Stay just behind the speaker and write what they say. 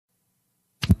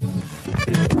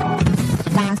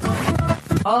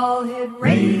All Hit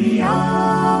Radio.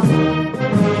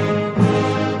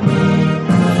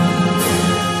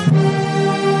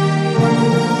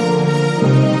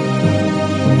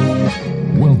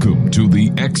 Welcome to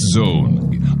the X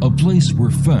Zone, a place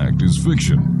where fact is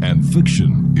fiction and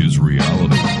fiction is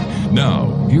reality.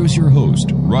 Now, here's your host,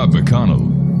 Rob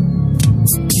McConnell.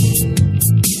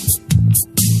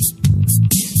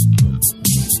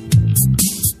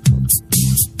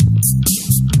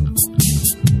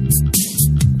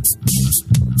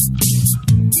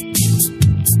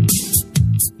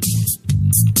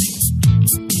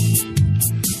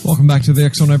 Welcome back to the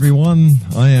X Zone, everyone.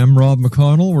 I am Rob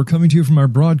McConnell. We're coming to you from our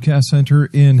broadcast center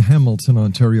in Hamilton,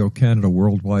 Ontario, Canada.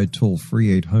 Worldwide,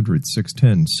 toll-free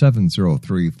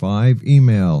 800-610-7035.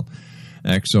 Email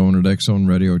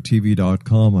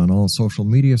xzone@xzoneradiotv.com. On all social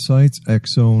media sites,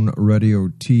 X Zone Radio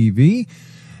TV.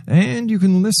 And you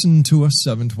can listen to us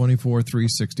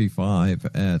 7/24/365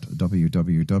 at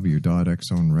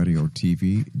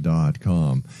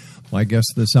www.xzoneradiotv.com. My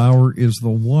guest this hour is the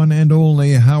one and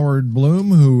only Howard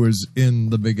Bloom, who is in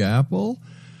the Big Apple.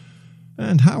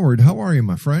 And Howard, how are you,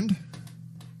 my friend?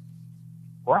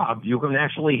 Rob, you can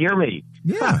actually hear me.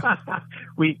 Yeah.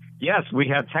 we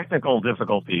had technical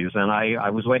difficulties, and I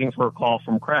was waiting for a call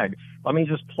from Craig. Let me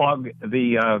just plug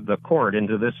the cord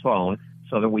into this phone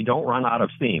so that we don't run out of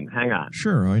steam. Hang on.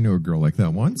 Sure, I knew a girl like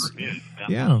that once.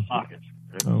 Yeah. Pocket.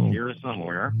 It's Oh. here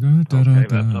somewhere. Da, da, da, Okay,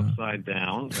 da. that's upside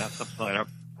down. That's upside up.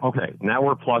 Okay, now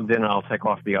we're plugged in, and I'll take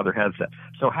off the other headset.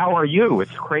 So how are you?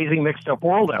 It's a crazy mixed-up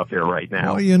world out there right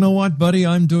now. Well, you know what, buddy?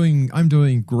 I'm doing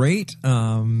great.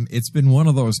 It's been one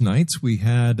of those nights we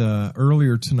had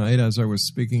earlier tonight, as I was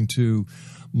speaking to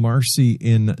Marcy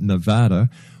in Nevada.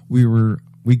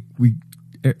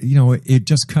 It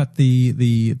just cut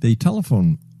the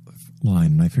telephone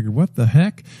line, and I figured, what the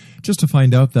heck? Just to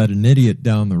find out that an idiot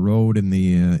down the road in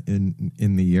the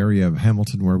in the area of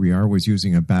Hamilton where we are was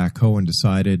using a backhoe and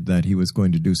decided that he was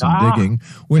going to do some digging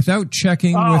without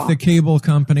checking with the cable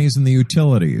companies and the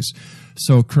utilities.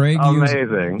 So Craig,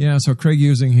 so Craig,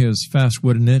 using his fast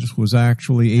wooden niche, was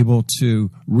actually able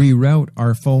to reroute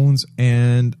our phones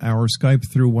and our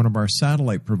Skype through one of our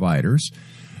satellite providers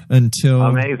until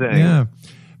amazing. Yeah,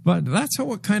 but that's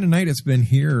what kind of night it's been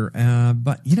here.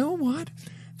 But you know what?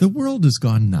 The world has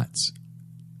gone nuts.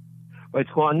 Well,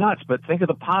 it's gone nuts, but think of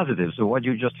the positives of what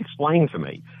you just explained to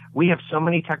me. We have so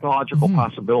many technological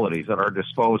possibilities at our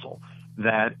disposal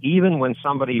that even when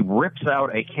somebody rips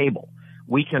out a cable,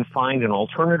 we can find an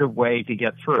alternative way to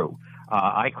get through.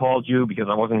 I called you because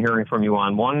I wasn't hearing from you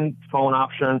on one phone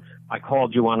option. I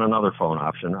called you on another phone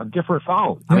option, a different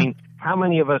phone. Yeah. I mean, how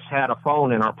many of us had a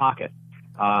phone in our pocket,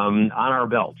 on our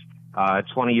belt,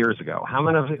 20 years ago? How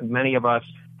many of us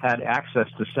had access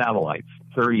to satellites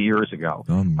 30 years ago?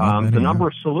 The number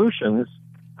of solutions,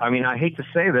 I mean, I hate to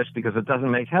say this because it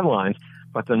doesn't make headlines,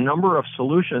 but the number of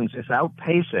solutions is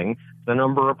outpacing the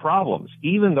number of problems,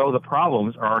 even though the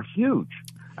problems are huge.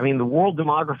 I mean, the world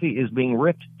demography is being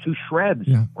ripped to shreds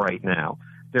right now.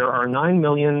 There are 9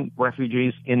 million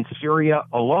refugees in Syria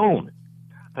alone.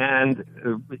 And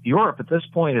Europe at this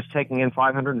point is taking in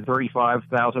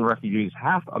 535,000 refugees,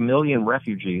 500,000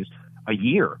 refugees a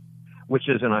year, which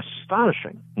is an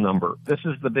astonishing number. This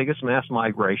is the biggest mass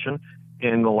migration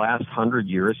in the last 100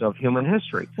 years of human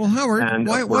history. Well, Howard,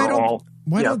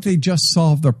 why don't they just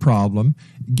solve the problem,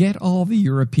 get all the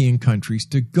European countries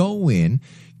to go in,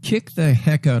 kick the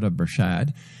heck out of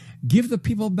Bashar, give the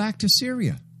people back to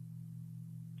Syria?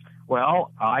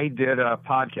 Well, I did a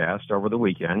podcast over the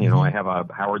weekend. You know, I have a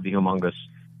Howard the Humongous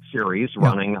series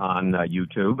running on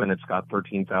YouTube, and it's got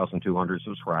 13,200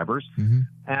 subscribers.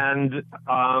 And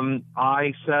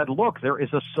I said, look, there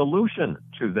is a solution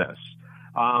to this.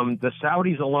 The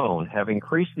Saudis alone have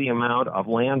increased the amount of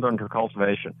land under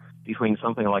cultivation between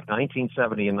something like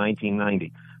 1970 and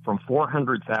 1990 from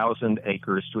 400,000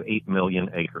 acres to 8 million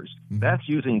acres. That's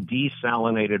using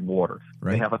desalinated water.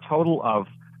 They have a total of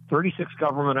 36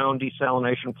 government-owned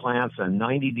desalination plants and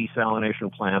 90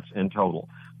 desalination plants in total.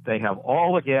 They have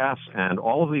all the gas and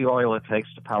all of the oil it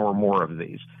takes to power more of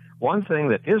these. One thing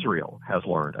that Israel has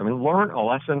learned, learn a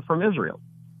lesson from Israel.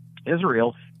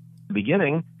 Israel, at the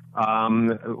beginning,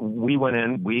 we went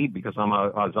in, because I'm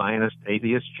a Zionist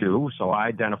atheist Jew, so I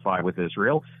identify with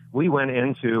Israel. We went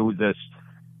into this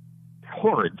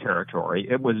horrid territory.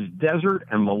 It was desert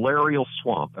and malarial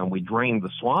swamp, and we drained the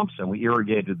swamps and we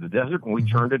irrigated the desert and we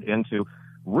turned it into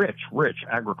rich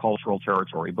agricultural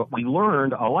territory. But we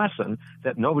learned a lesson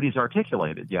that nobody's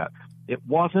articulated yet. It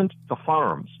wasn't the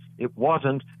farms. It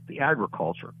wasn't the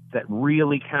agriculture that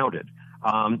really counted.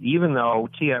 Even though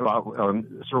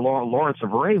Sir Lawrence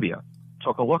of Arabia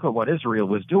took a look at what Israel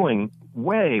was doing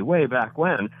way, way back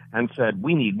when and said,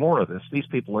 we need more of this. These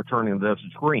people are turning the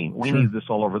deserts green. We need this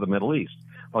all over the Middle East.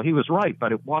 Well, he was right,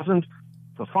 but it wasn't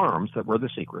the farms that were the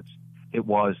secrets. It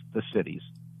was the cities,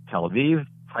 Tel Aviv,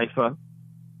 Haifa,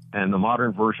 and the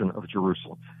modern version of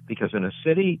Jerusalem. Because in a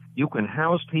city, you can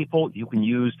house people, you can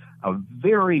use a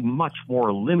very much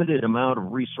more limited amount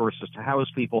of resources to house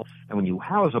people, and when you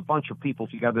house a bunch of people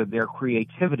together, their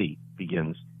creativity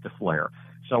begins to flare.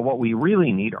 So what we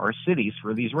really need are cities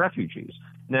for these refugees.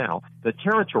 Now, the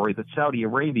territory that Saudi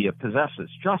Arabia possesses,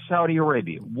 just Saudi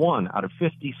Arabia, 1 out of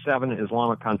 57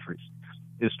 Islamic countries,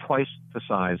 is twice the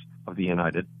size of the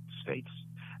United States.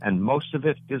 And most of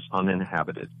it is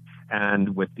uninhabited.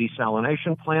 And with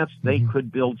desalination plants, they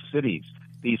could build cities.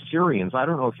 These Syrians, I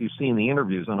don't know if you've seen the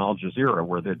interviews on Al Jazeera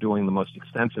where they're doing the most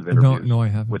extensive interviews no, I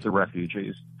haven't. with the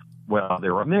refugees. Well,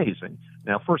 they're amazing.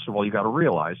 Now, first of all, you got to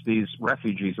realize these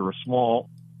refugees are a small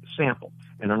sample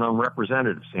and an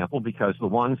unrepresentative sample because the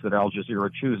ones that Al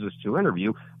Jazeera chooses to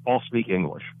interview all speak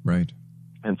English. Right.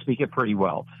 And speak it pretty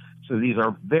well. So these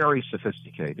are very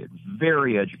sophisticated,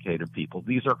 very educated people.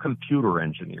 These are computer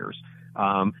engineers.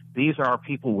 These are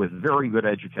people with very good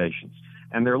educations.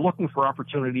 And they're looking for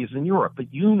opportunities in Europe.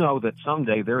 But you know that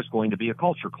someday there's going to be a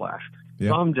culture clash. Yep.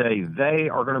 Someday they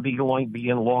are going to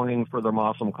begin longing for the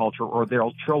Muslim culture, or their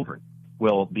children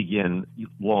will begin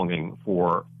longing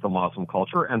for the Muslim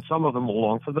culture. And some of them will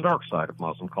long for the dark side of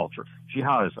Muslim culture,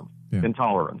 jihadism,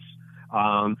 intolerance.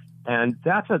 And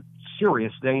that's a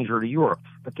serious danger to Europe.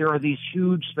 But there are these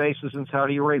huge spaces in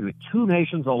Saudi Arabia. 2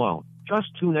 nations alone,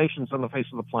 just 2 nations on the face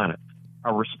of the planet,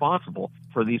 are responsible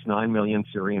for these 9 million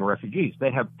Syrian refugees.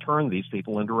 They have turned these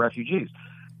people into refugees.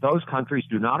 Those countries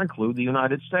do not include the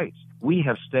United States. We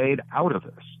have stayed out of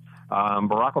this.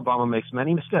 Barack Obama makes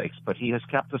many mistakes, but he has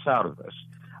kept us out of this.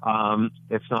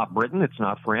 It's not Britain, it's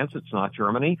not France, it's not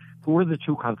Germany. Who are the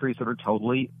 2 countries that are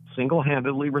totally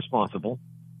single-handedly responsible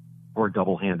or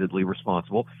double-handedly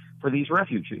responsible for these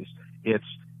refugees? It's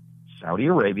Saudi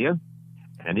Arabia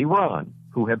and Iran,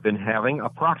 who have been having a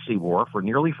proxy war for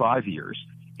nearly 5 years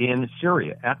in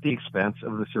Syria at the expense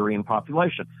of the Syrian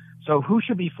population. So who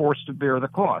should be forced to bear the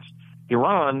cost?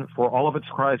 Iran, for all of its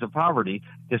cries of poverty,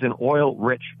 is an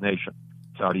oil-rich nation.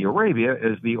 Saudi Arabia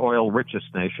is the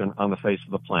oil-richest nation on the face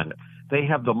of the planet. They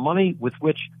have the money with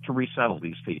which to resettle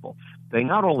these people. They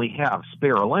not only have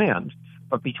spare land,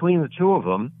 but between the 2 of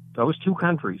them, those 2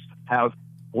 countries have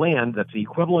land that's the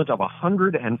equivalent of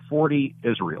 140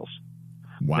 Israels.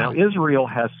 Wow. Now, Israel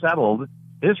has settled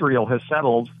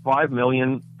 5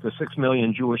 million to 6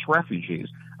 million Jewish refugees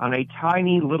on a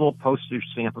tiny little postage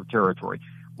stamp of territory.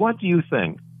 What do you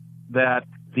think that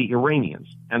the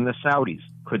Iranians and the Saudis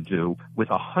could do with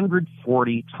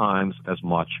 140 times as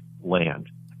much land?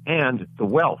 And the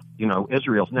wealth. You know,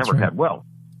 Israel's never had wealth.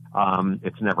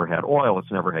 It's never had oil.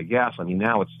 It's never had gas. I mean,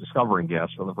 now it's discovering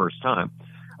gas for the first time.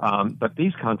 But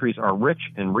these countries are rich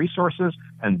in resources,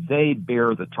 and they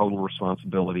bear the total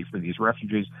responsibility for these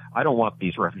refugees. I don't want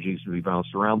these refugees to be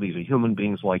bounced around. These are human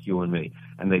beings like you and me,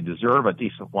 and they deserve a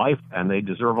decent life, and they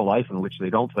deserve a life in which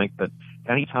they don't think that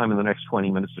any time in the next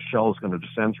 20 minutes a shell is going to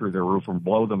descend through their roof and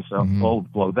blow them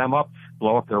up,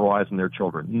 blow up their wives and their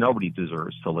children. Nobody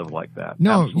deserves to live like that.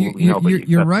 No,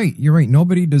 you're right. You're right.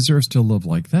 Nobody deserves to live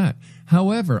like that.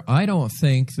 However, I don't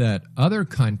think that other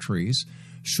countries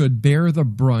should bear the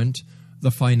brunt,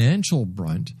 the financial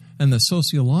brunt, and the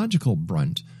sociological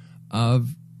brunt of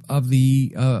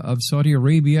Saudi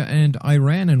Arabia and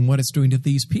Iran and what it's doing to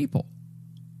these people.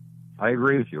 I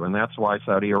agree with you, and that's why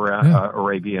Saudi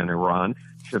Arabia and Iran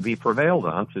should be prevailed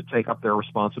on to take up their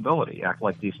responsibility, act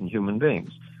like decent human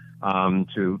beings. When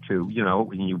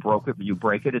you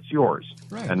break it, it's yours,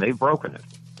 right. And they've broken it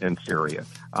in Syria.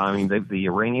 I mean, the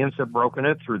Iranians have broken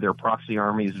it through their proxy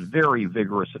army's very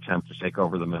vigorous attempt to take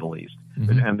over the Middle East.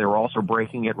 And they're also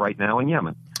breaking it right now in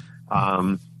Yemen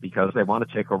because they want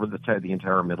to take over the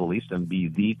entire Middle East and be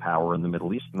the power in the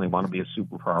Middle East, and they want to be a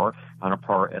superpower on a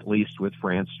par at least with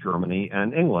France, Germany,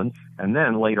 and England. And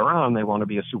then later on, they want to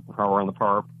be a superpower on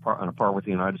a par with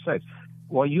the United States.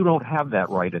 Well, you don't have that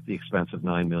right at the expense of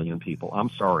 9 million people. I'm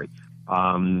sorry.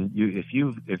 If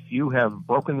you have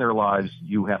broken their lives,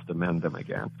 you have to mend them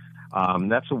again.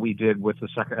 That's what we did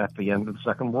at the end of the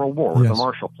Second World War with the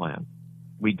Marshall Plan.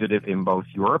 We did it in both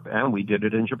Europe and we did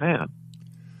it in Japan,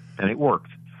 and it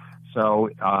worked. So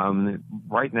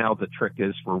right now the trick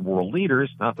is for world leaders,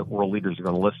 not that world leaders are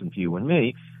going to listen to you and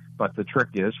me, but the trick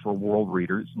is for world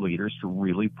leaders to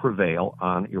really prevail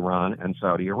on Iran and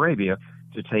Saudi Arabia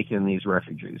to take in these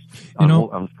refugees.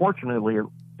 Unfortunately,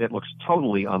 it looks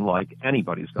totally unlike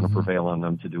anybody's going to prevail on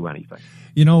them to do anything.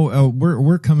 You know,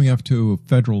 we're coming up to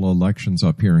federal elections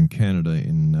up here in Canada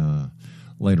in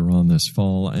later on this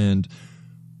fall, and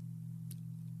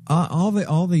all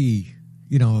the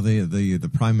you know,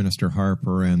 the Prime Minister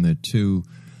Harper and the two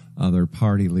other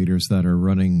party leaders that are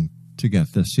running to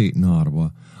get the seat in Ottawa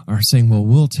are saying, well,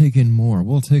 we'll take in more.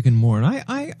 And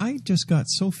I just got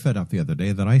so fed up the other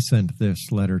day that I sent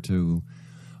this letter to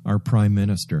our Prime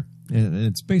Minister.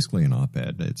 It's basically an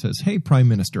op-ed. It says, hey, Prime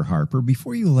Minister Harper,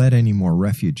 before you let any more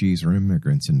refugees or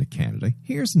immigrants into Canada,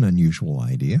 here's an unusual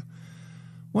idea.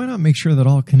 Why not make sure that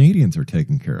all Canadians are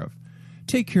taken care of?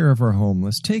 Take care of our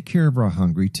homeless, take care of our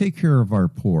hungry, take care of our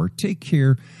poor, take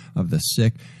care of the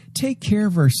sick, take care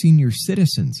of our senior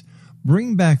citizens.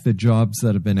 Bring back the jobs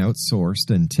that have been outsourced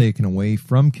and taken away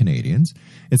from Canadians.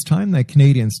 It's time that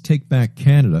Canadians take back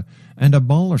Canada and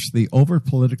abolish the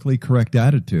over-politically correct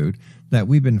attitude that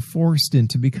we've been forced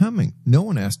into becoming. No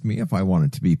one asked me if I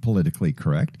wanted to be politically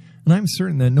correct, and I'm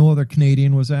certain that no other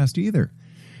Canadian was asked either.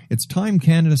 It's time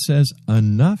Canada says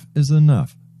enough is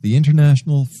enough. The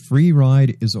international free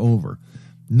ride is over.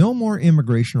 No more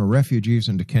immigration or refugees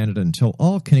into Canada until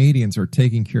all Canadians are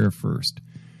taken care of first.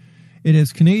 It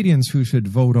is Canadians who should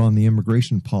vote on the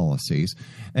immigration policies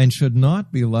and should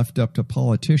not be left up to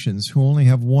politicians who only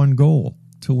have one goal,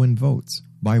 to win votes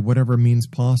by whatever means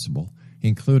possible,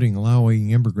 including allowing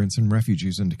immigrants and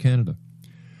refugees into Canada.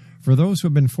 For those who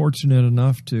have been fortunate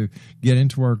enough to get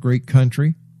into our great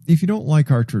country, if you don't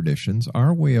like our traditions,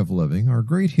 our way of living, our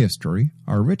great history,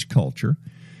 our rich culture,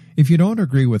 if you don't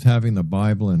agree with having the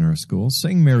Bible in our schools,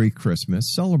 sing Merry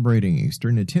Christmas, celebrating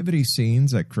Easter, nativity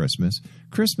scenes at Christmas,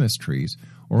 Christmas trees,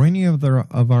 or any of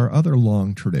our other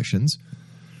long traditions,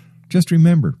 just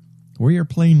remember, where your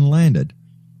plane landed,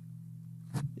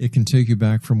 it can take you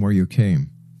back from where you came.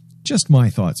 Just my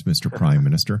thoughts, Mr. Prime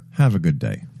Minister. Have a good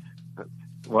day.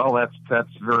 Well, that's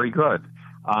very good.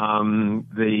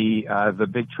 The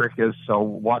big trick is, so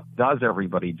what does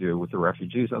everybody do with the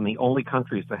refugees? And the only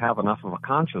countries that have enough of a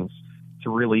conscience to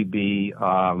really be,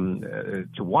 to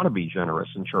want to be generous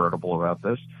and charitable about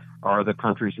this are the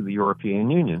countries of the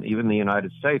European Union. Even the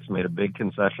United States made a big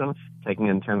concession, taking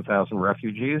in 10,000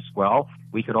 refugees. Well,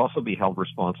 we could also be held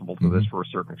responsible for this for a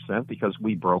certain extent because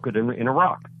we broke it in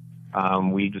Iraq.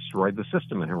 We destroyed the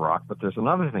system in Iraq. But there's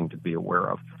another thing to be aware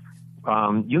of.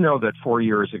 You know that 4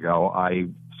 years ago, I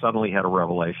suddenly had a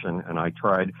revelation, and I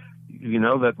tried, you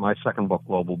know that my second book,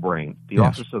 Global Brain, the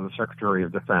Office of the Secretary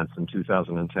of Defense in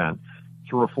 2010,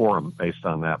 threw a forum based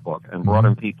on that book and brought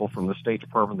in people from the State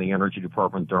Department, the Energy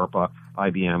Department, DARPA,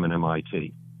 IBM, and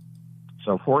MIT.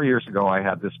 So 4 years ago, I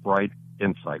had this bright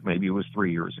insight. Maybe it was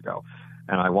 3 years ago.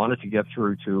 And I wanted to get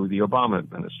through to the Obama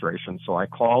administration. So I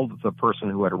called the person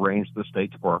who had arranged the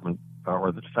State Department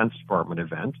or the Defense Department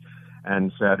event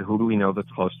and said, who do we know that's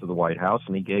close to the White House?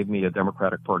 And he gave me a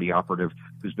Democratic Party operative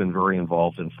who's been very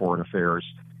involved in foreign affairs,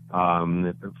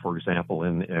 for example,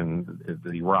 in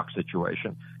the Iraq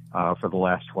situation for the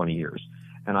last 20 years.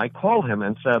 And I called him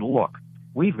and said, look,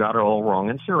 we've got it all wrong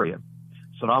in Syria.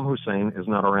 Saddam Hussein is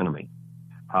not our enemy.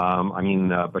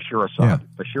 Bashar Assad. Yeah.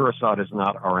 Bashar Assad is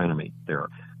not our enemy there.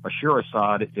 Bashar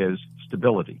Assad is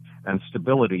stability, and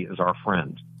stability is our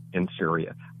friend in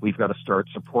Syria. We've got to start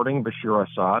supporting Bashar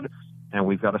Assad, and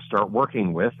we've got to start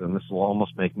working with, and this will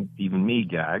almost make even me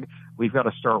gag, we've got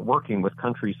to start working with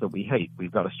countries that we hate.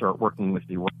 We've got to start working with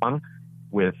Iran,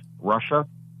 with Russia,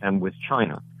 and with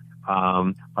China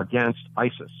against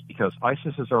ISIS, because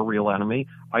ISIS is our real enemy.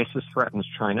 ISIS threatens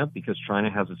China because China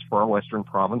has its far western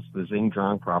province, the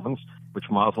Xinjiang province, which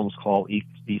Muslims call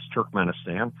East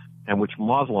Turkmenistan, and which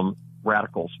Muslim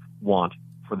radicals want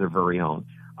for their very own.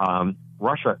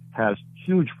 Russia has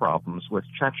huge problems with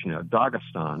Chechnya,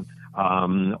 Dagestan,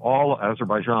 all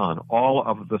Azerbaijan, all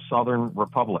of the southern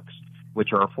republics,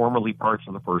 which are formerly parts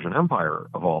of the Persian Empire,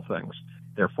 of all things.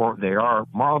 Therefore, they are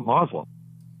Muslim.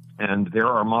 And there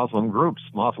are Muslim groups,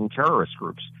 Muslim terrorist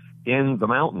groups, in the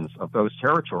mountains of those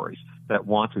territories that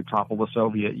want to topple the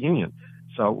Soviet Union.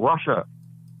 So Russia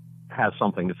has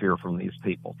something to fear from these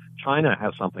people. China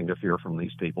has something to fear from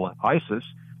these people. And ISIS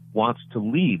wants to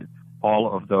lead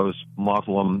all of those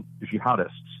Muslim jihadists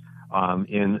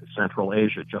in Central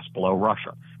Asia, just below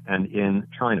Russia, and in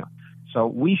China. So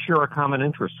we share a common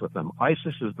interest with them.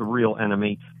 ISIS is the real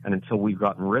enemy, and until we've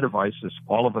gotten rid of ISIS,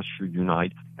 all of us should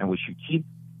unite, and we should keep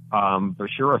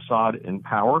Bashar Assad in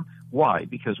power. Why?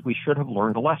 Because we should have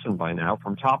learned a lesson by now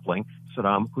from toppling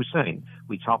Saddam Hussein.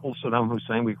 We toppled Saddam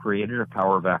Hussein, we created a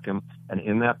power vacuum, and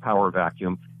in that power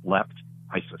vacuum leapt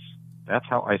ISIS. That's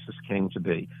how ISIS came to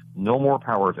be. No more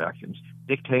power vacuums.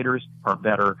 Dictators are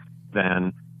better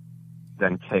than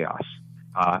chaos.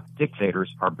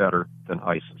 dictators are better than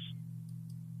ISIS.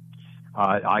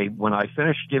 When I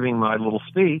finished giving my little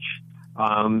speech,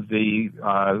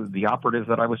 the operative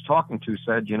that I was talking to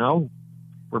said,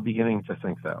 we're beginning to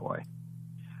think that way.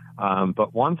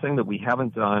 But one thing that we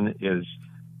haven't done is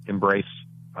embrace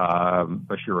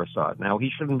Bashar Assad. Now, he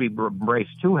shouldn't be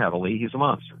embraced too heavily. He's a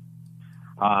monster.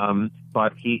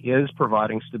 But he is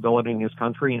providing stability in his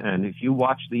country, and if you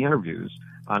watch the interviews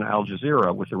on Al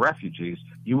Jazeera with the refugees,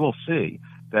 you will see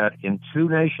that in two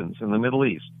nations in the Middle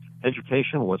East,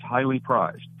 education was highly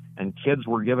prized, and kids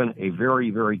were given a very,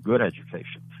 very good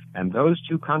education. And those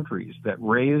two countries that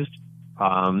raised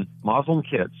Muslim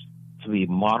kids to be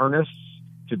modernists,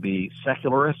 to be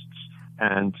secularists,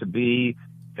 and to be,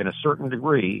 in a certain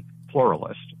degree,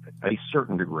 pluralist, a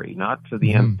certain degree, not to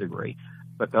the nth degree.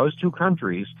 But those two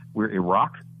countries were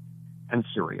Iraq and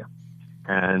Syria.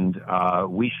 And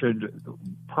we should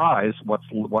prize what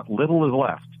little is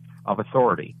left of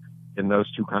authority in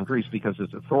those two countries, because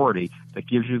it's authority that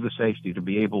gives you the safety to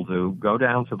be able to go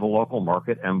down to the local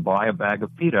market and buy a bag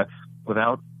of pita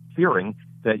without fearing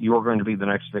that you're going to be the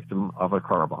next victim of a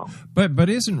car bomb. But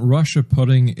isn't Russia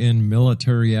putting in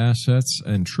military assets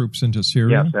and troops into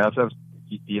Syria? Yes, as of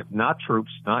not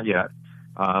troops, not yet.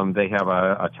 They have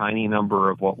a tiny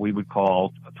number of what we would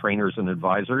call trainers and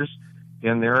advisors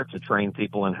in there to train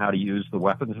people in how to use the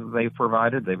weapons that they've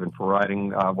provided. They've been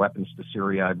providing weapons to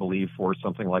Syria, I believe, for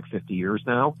something like 50 years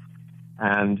now.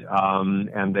 And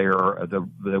they're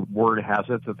the word has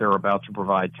it that they're about to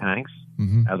provide tanks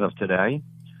as of today.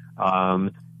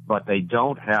 But they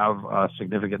don't have a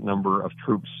significant number of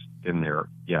troops in there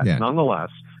yet. Yeah. Nonetheless,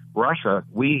 Russia,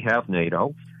 we have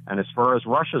NATO. And as far as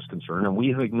Russia's concerned, and we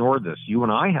have ignored this, you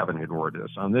and I haven't ignored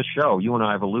this on this show, you and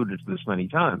I have alluded to this many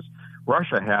times,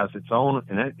 Russia has its own,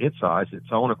 in its eyes, its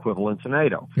own equivalent to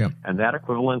NATO. Yeah. And that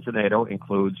equivalent to NATO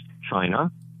includes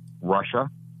China, Russia,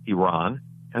 Iran,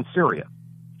 and Syria.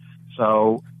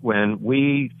 So when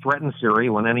we threaten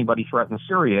Syria, when anybody threatens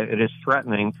Syria, it is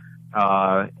threatening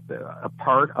a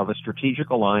part of a strategic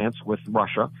alliance with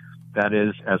Russia that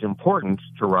is as important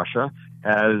to Russia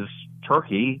as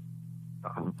Turkey,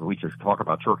 we should talk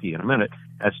about Turkey in a minute,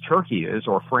 as Turkey is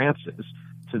or France is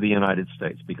to the United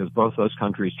States, because both those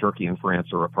countries, Turkey and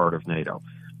France, are a part of NATO.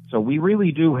 So we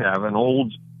really do have an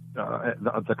old,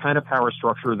 the kind of power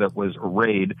structure that was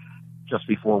arrayed just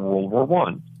before World War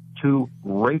I. Two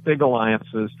great big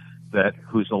alliances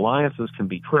whose alliances can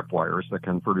be tripwires that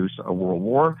can produce a world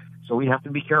war. So we have to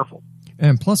be careful.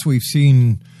 And plus, we've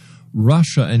seen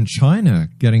Russia and China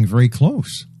getting very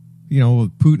close.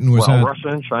 Putin was Russia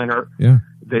and China. Yeah.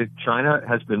 China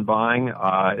has been buying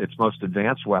its most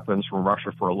advanced weapons from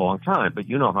Russia for a long time. But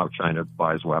you know how China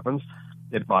buys weapons.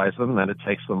 It buys them, then it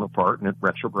takes them apart, and it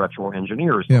retro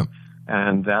engineers them. Yeah.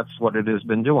 And that's what it has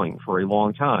been doing for a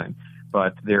long time.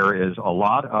 But there is a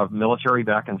lot of military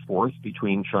back and forth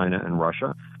between China and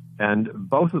Russia, and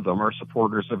both of them are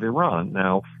supporters of Iran.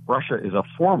 Now, Russia is a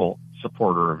formal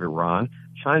supporter of Iran.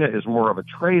 China is more of a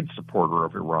trade supporter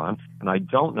of Iran, and I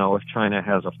don't know if China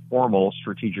has a formal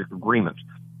strategic agreement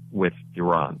with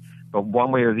Iran. But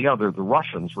one way or the other, the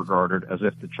Russians regard it as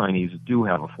if the Chinese do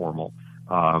have a formal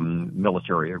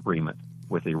military agreement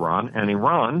with Iran. And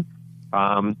Iran,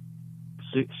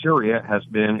 Syria has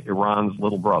been Iran's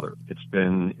little brother. It's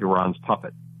been Iran's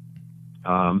puppet.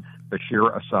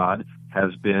 Bashar Assad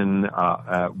has been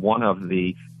one of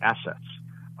the assets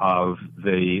of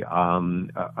Iran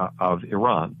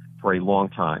for a long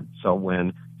time. So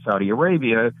when Saudi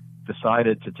Arabia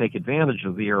decided to take advantage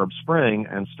of the Arab Spring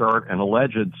and start an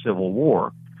alleged civil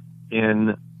war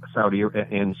in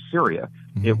Syria,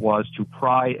 it was to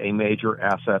pry a major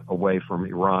asset away from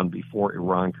Iran before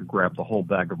Iran could grab the whole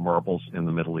bag of marbles in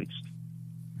the Middle East.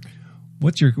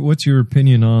 What's your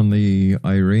opinion on the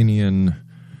Iranian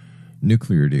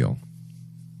nuclear deal?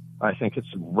 I think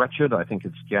it's wretched. I think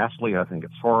it's ghastly. I think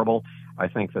it's horrible. I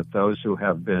think that those who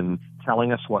have been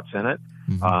telling us what's in it,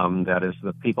 that is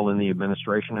the people in the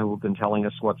administration who have been telling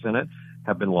us what's in it,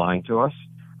 have been lying to us.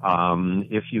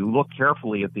 If you look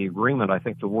carefully at the agreement, I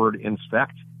think the word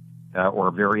inspect or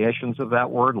variations of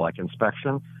that word, like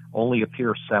inspection, only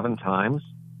appear 7 times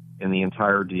in the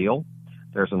entire deal.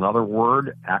 There's another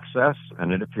word, access,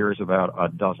 and it appears about a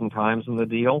dozen times in the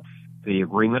deal. The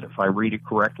agreement, if I read it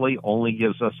correctly, only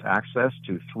gives us access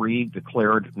to 3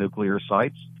 declared nuclear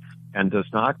sites and does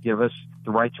not give us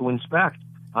the right to inspect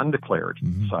undeclared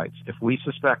sites. If we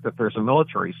suspect that there's a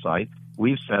military site,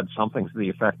 we've said something to the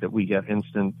effect that we get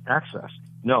instant access.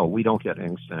 No, we don't get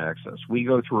instant access. We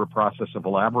go through a process of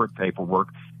elaborate paperwork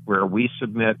where we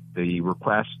submit the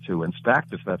request to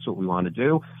inspect, if that's what we want to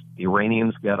do. The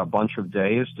Iranians get a bunch of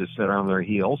days to sit on their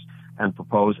heels and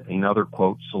propose another,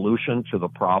 quote, solution to the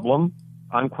problem,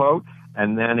 unquote.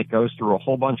 And then it goes through a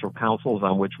whole bunch of councils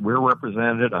on which we're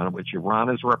represented, on which Iran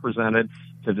is represented,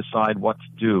 to decide what to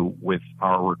do with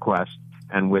our request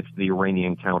and with the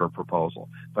Iranian counterproposal.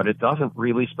 But it doesn't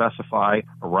really specify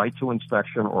a right to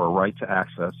inspection or a right to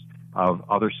access of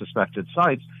other suspected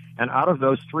sites. And out of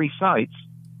those 3 sites,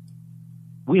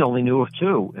 we only knew of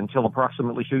 2 until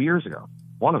approximately 2 years ago.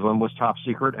 One of them was top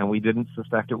secret, and we didn't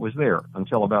suspect it was there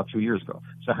until about 2 years ago.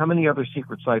 So how many other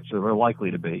secret sites are there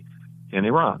likely to be in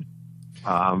Iran?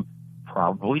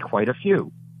 Probably quite a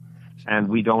few. And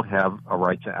we don't have a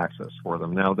right to access for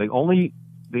them. Now, the only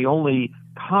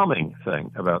calming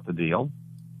thing about the deal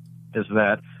is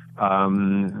that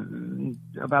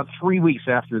about 3 weeks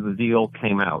after the deal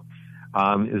came out,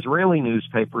 Israeli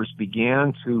newspapers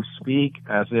began to speak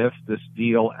as if this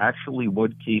deal actually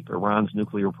would keep Iran's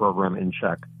nuclear program in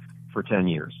check for 10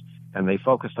 years. And they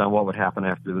focused on what would happen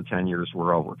after the 10 years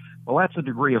were over. Well, that's a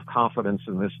degree of confidence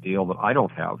in this deal that I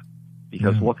don't have,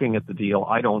 because looking at the deal,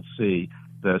 I don't see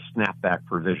the snapback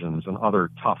provisions and other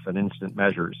tough and instant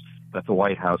measures that the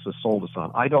White House has sold us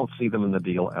on. I don't see them in the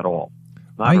deal at all.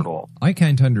 Not at all. I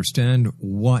can't understand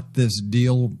what this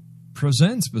deal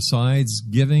presents besides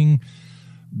giving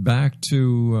back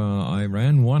to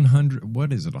Iran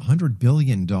 $100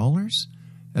 billion,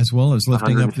 as well as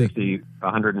lifting up the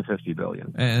 $150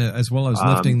 billion, as well as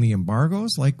lifting the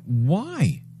embargoes. Like,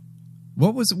 why?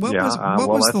 What was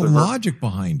the logic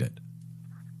behind it?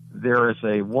 There is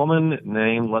a woman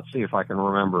named, let's see if I can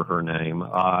remember her name,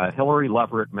 Hillary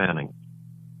Leverett Manning.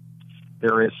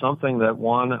 There is something that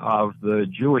one of the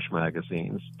Jewish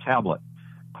magazines, Tablet,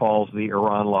 calls the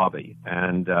Iran lobby,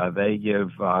 and they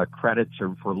give credit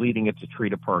for leading it to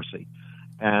Trita Parsi.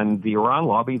 And the Iran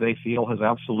lobby, they feel, has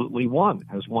absolutely won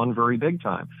very big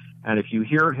time. And if you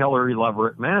hear Hillary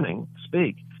Leverett Manning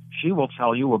speak, she will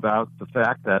tell you about the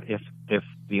fact that if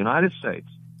the United States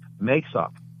makes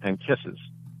up and kisses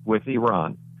with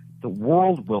Iran, the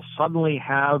world will suddenly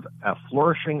have a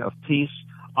flourishing of peace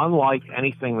unlike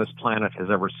anything this planet has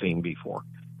ever seen before.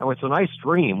 Now, it's a nice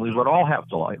dream. We would all have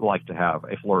to like to have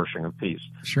a flourishing of peace,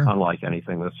 unlike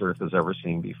anything this earth has ever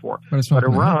seen before. But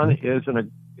Iran is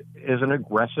an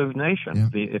aggressive nation.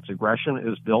 Yeah. Its aggression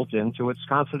is built into its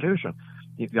constitution.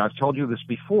 I've told you this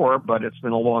before, but it's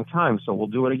been a long time, so we'll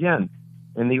do it again.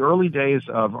 In the early days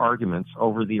of arguments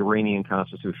over the Iranian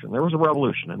constitution, there was a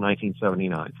revolution in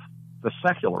 1979. The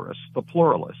secularists, the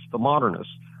pluralists, the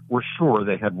modernists were sure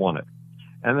they had won it.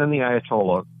 And then the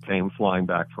Ayatollah came flying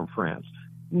back from France.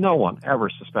 No one ever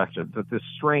suspected that this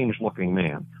strange-looking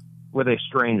man with a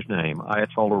strange name,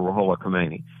 Ayatollah Ruhollah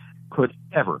Khomeini, could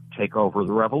ever take over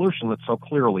the revolution that so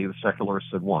clearly the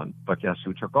secularists had won. But guess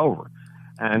who took over?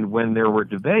 And when there were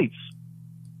debates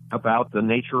about the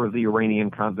nature of the new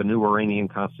Iranian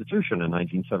constitution in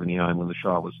 1979 when the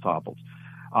Shah was toppled,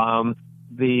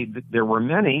 there were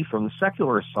many from the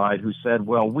secularist side who said,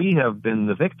 well, we have been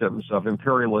the victims of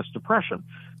imperialist oppression,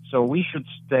 so we should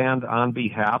stand on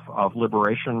behalf of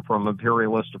liberation from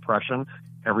imperialist oppression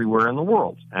everywhere in the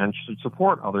world and should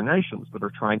support other nations that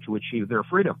are trying to achieve their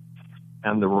freedom.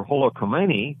 And the Ruhollah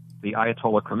Khomeini, the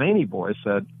Ayatollah Khomeini boys,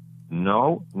 said,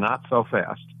 no, not so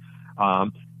fast.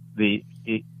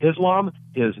 Islam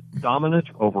is dominant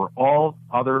over all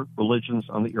other religions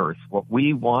on the earth. What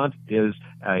we want is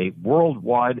a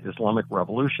worldwide Islamic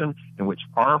revolution in which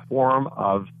our form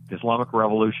of Islamic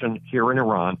revolution here in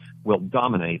Iran will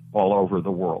dominate all over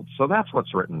the world. So that's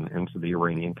what's written into the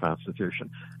Iranian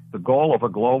constitution. The goal of a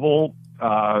global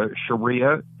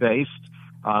Sharia-based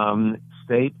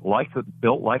state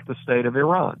built like the state of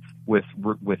Iran, with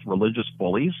religious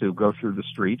bullies who go through the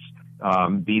streets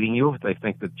beating you if they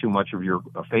think that too much of your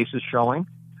face is showing,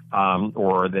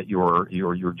 or that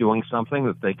you're doing something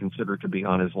that they consider to be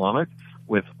un-Islamic,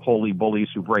 with holy bullies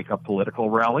who break up political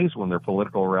rallies when they're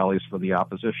political rallies for the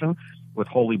opposition, with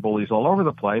holy bullies all over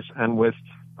the place, and with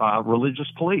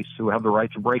religious police who have the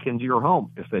right to break into your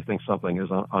home if they think something is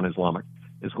un-Islamic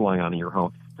is going on in your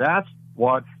home. That's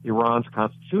what Iran's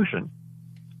constitution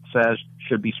says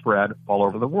should be spread all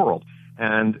over the world.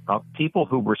 And people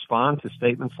who respond to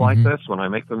statements like this, when I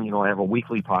make them, I have a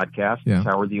weekly podcast,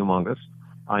 Howard the Humongous,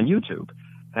 on YouTube.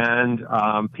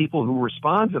 And people who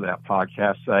respond to that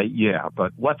podcast say, yeah,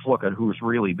 but let's look at who's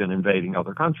really been invading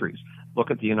other countries. Look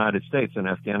at the United States and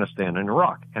Afghanistan and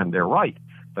Iraq. And they're right.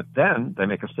 But then they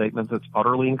make a statement that's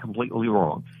utterly and completely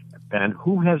wrong. And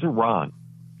who has Iran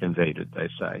invaded, they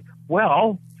say?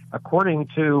 Well, according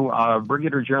to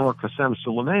Brigadier General Qasem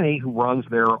Soleimani, who runs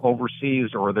their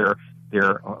overseas or their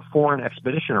foreign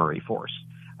expeditionary force,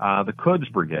 the Quds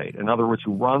Brigade, in other words,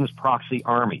 who runs proxy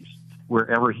armies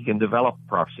wherever he can develop a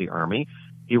proxy army,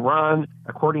 Iran,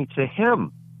 according to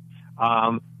him,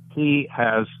 he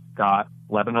has got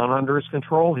Lebanon under his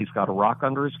control. He's got Iraq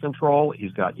under his control.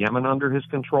 He's got Yemen under his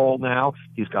control now.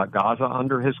 He's got Gaza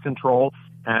under his control,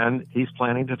 and he's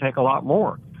planning to take a lot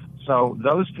more. So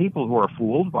those people who are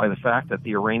fooled by the fact that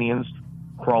the Iranians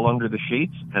crawl under the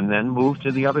sheets and then move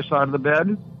to the other side of the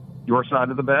bed, your side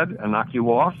of the bed, and knock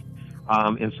you off,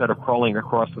 instead of crawling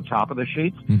across the top of the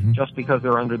sheets, just because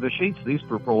they're under the sheets, these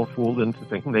people are fooled into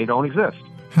thinking they don't exist.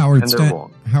 Howard,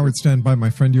 stand by, my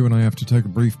friend. You and I have to take a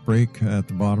brief break at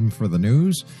the bottom for the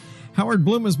news. Howard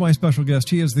Bloom is my special guest.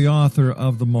 He is the author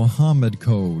of The Mohammed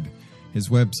Code. His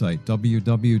website,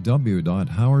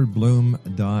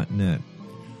 www.howardbloom.net.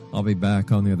 I'll be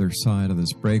back on the other side of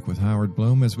this break with Howard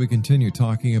Bloom as we continue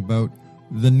talking about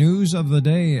the news of the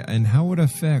day and how it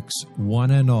affects one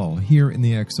and all here in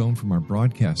the X Zone from our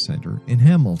broadcast center in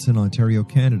Hamilton, Ontario,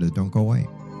 Canada. Don't go away.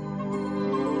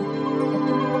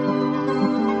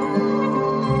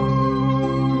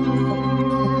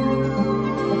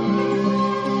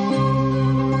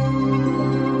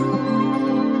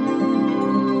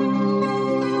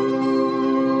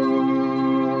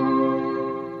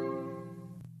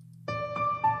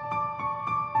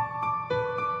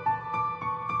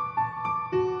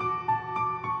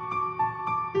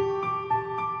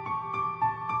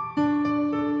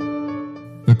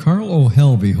 The Carl O.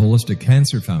 Helvey Holistic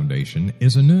Cancer Foundation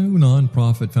is a new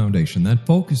nonprofit foundation that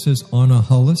focuses on a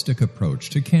holistic approach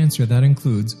to cancer that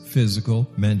includes physical,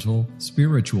 mental,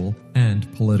 spiritual,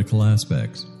 and political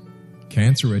aspects.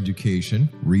 Cancer education,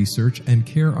 research, and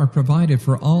care are provided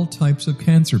for all types of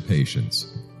cancer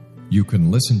patients. You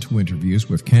can listen to interviews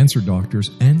with cancer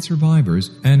doctors and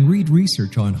survivors and read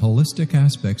research on holistic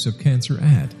aspects of cancer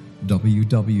at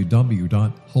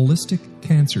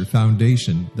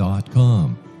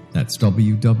www.holisticcancerfoundation.com. That's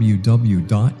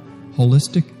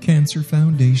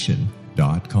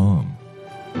www.holisticcancerfoundation.com.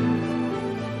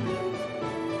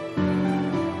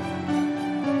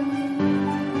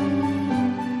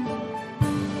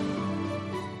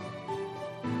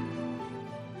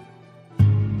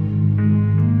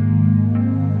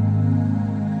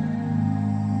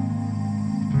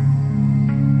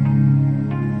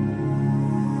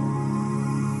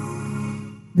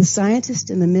 The scientist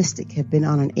and the mystic have been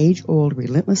on an age-old,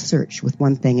 relentless search with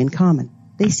one thing in common.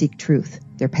 They seek truth.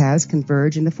 Their paths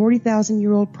converge in the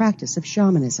 40,000-year-old practice of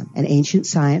shamanism, an ancient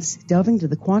science delving to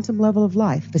the quantum level of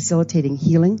life, facilitating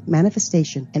healing,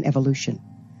 manifestation, and evolution.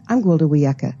 I'm Gwilda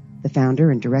Wiyaka, the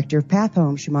founder and director of Path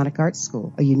Home Shamanic Arts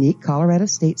School, a unique Colorado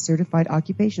State certified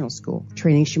occupational school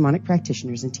training shamanic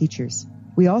practitioners and teachers.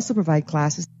 We also provide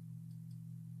classes.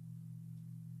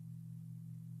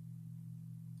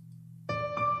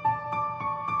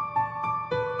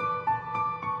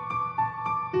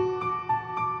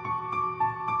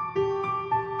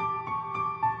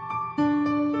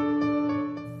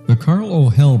 The Carl O.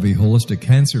 Helvey Holistic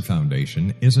Cancer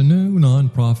Foundation is a new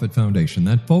nonprofit foundation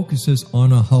that focuses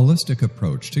on a holistic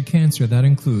approach to cancer that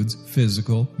includes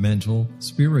physical, mental,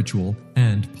 spiritual,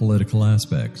 and political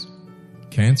aspects.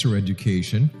 Cancer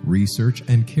education, research,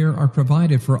 and care are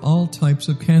provided for all types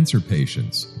of cancer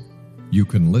patients. You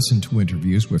can listen to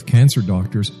interviews with cancer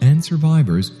doctors and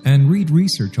survivors and read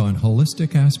research on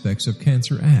holistic aspects of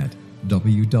cancer at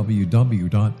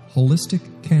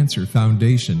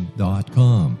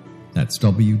www.holisticcancerfoundation.com. That's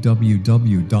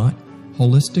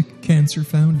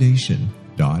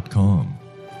www.holisticcancerfoundation.com.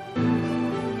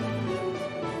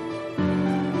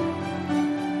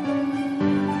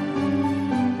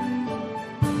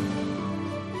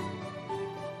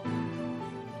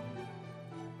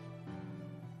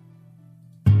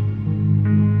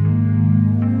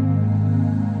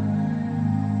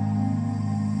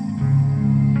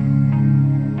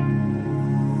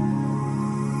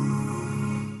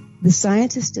 The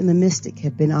scientist and the mystic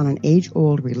have been on an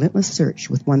age-old, relentless search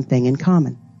with one thing in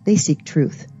common. They seek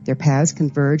truth. Their paths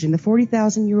converge in the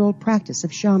 40,000-year-old practice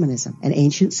of shamanism, an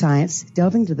ancient science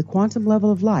delving to the quantum level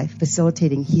of life,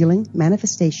 facilitating healing,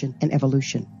 manifestation, and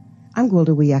evolution. I'm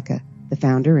Gwilda Wiyaka, the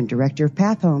founder and director of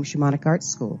Path Home Shamanic Arts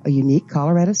School, a unique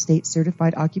Colorado State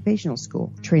certified occupational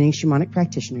school training shamanic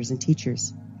practitioners and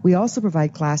teachers. We also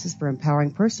provide classes for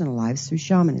empowering personal lives through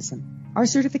shamanism. Our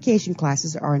certification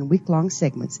classes are in week-long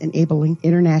segments enabling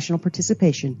international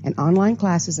participation, and online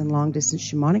classes and long-distance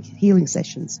shamanic healing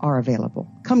sessions are available.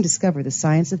 Come discover the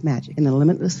science of magic in the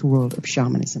limitless world of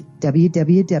shamanism.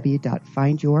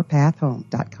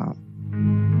 www.findyourpathhome.com.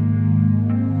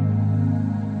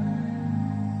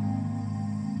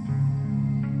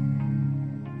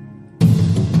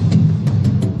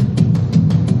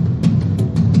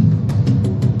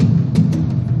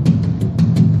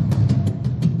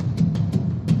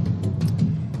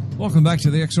 Welcome back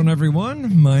to the X Zone,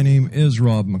 everyone. My name is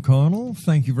Rob McConnell.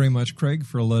 Thank you very much, Craig,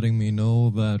 for letting me know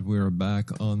that we're back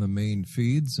on the main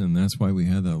feeds, and that's why we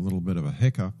had a little bit of a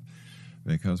hiccup,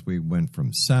 because we went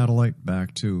from satellite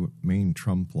back to main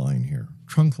Trump line here.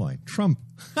 Trunk line. Trump.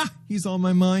 He's on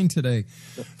my mind today.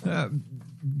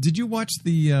 Did you watch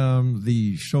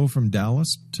the show from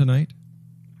Dallas tonight?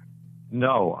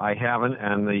 No, I haven't,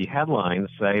 and the headlines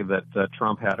say that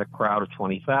Trump had a crowd of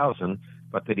 20,000,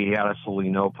 but that he had absolutely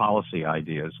no policy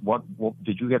ideas. What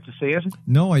did you get to see it?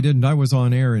 No, I didn't. I was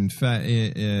on air, in fact,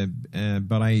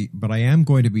 but I am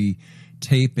going to be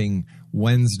taping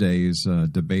Wednesday's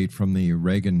debate from the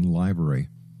Reagan Library.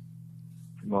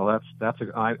 Well,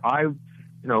 I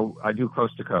do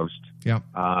coast to coast,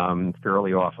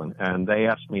 fairly often, and they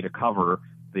asked me to cover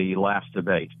the last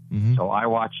debate. Mm-hmm. So I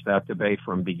watched that debate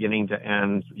from beginning to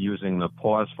end using the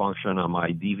pause function on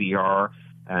my DVR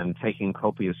and taking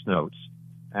copious notes.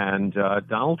 And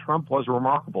Donald Trump was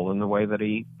remarkable in the way that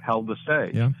he held the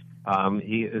stage. Yeah.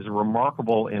 He is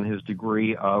remarkable in his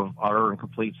degree of utter and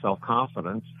complete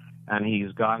self-confidence, and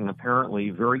he's gotten apparently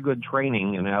very good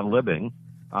training in ad-libbing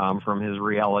from his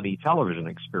reality television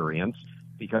experience,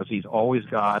 because he's always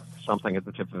got something at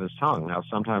the tip of his tongue. Now,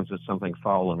 sometimes it's something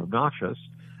foul and obnoxious.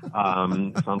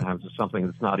 Sometimes it's something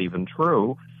that's not even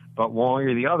true. But one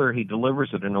way or the other, he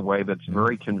delivers it in a way that's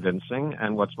very convincing.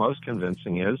 And what's most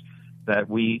convincing is that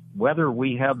whether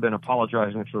we have been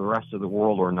apologizing to the rest of the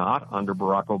world or not under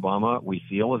Barack Obama, we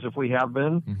feel as if we have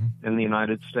been in the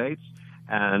United States.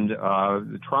 And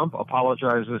Trump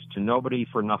apologizes to nobody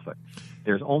for nothing.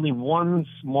 There's only one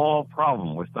small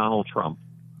problem with Donald Trump.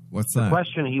 What's that? The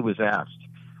question he was asked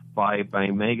by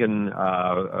Megan,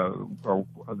 or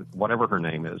whatever her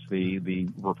name is, the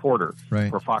reporter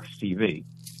for Fox TV.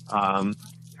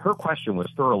 Her question was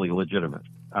thoroughly legitimate.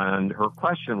 And her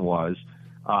question was,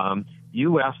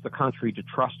 you asked the country to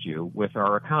trust you with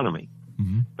our economy,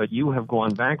 but you have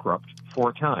gone bankrupt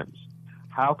 4 times.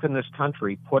 How can this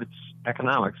country put its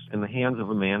economics in the hands of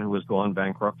a man who has gone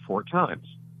bankrupt 4 times?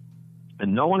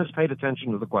 And no one has paid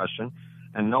attention to the question,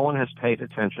 and no one has paid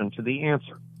attention to the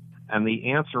answer. And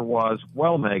the answer was,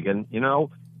 well, Megan,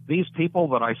 these people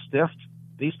that I stiffed,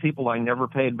 these people I never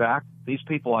paid back, these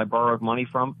people I borrowed money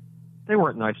from, they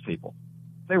weren't nice people.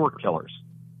 They were killers.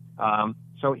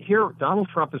 So here, Donald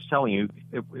Trump is telling you,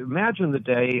 imagine the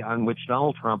day on which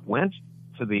Donald Trump went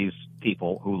to these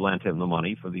people who lent him the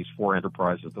money for these 4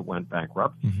 enterprises that went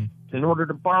bankrupt in order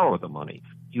to borrow the money.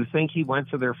 Do you think he went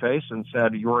to their face and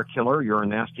said, you're a killer, you're a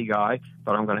nasty guy,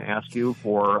 but I'm going to ask you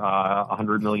for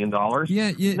 $100 million?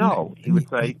 No, he would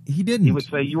say, he didn't. He would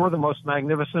say, you're the most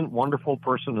magnificent, wonderful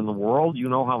person in the world. You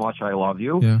know how much I love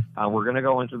you. Yeah. We're going to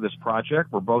go into this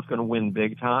project. We're both going to win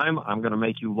big time. I'm going to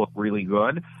make you look really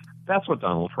good. That's what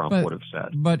Donald Trump would have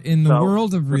said. But in the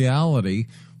world of reality,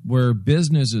 where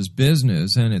business is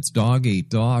business and it's dog eat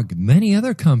dog, many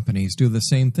other companies do the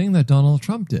same thing that Donald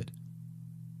Trump did.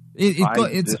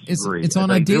 It's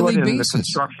on a daily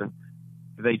basis.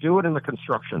 They do it in the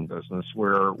construction business,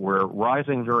 where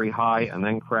rising very high and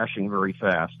then crashing very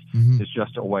fast is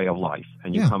just a way of life,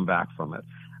 and you come back from it.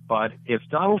 But if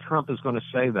Donald Trump is going to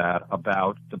say that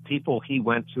about the people he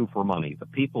went to for money, the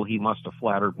people he must have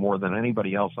flattered more than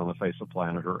anybody else on the face of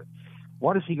planet Earth,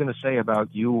 what is he going to say about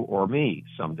you or me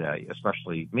someday,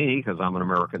 especially me, because I'm an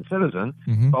American citizen?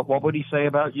 But what would he say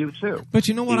about you, too? But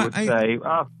you know what? He would say,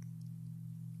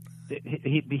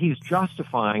 he's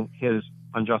justifying his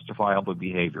unjustifiable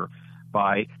behavior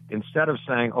by, instead of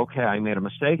saying, okay, I made a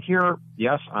mistake here,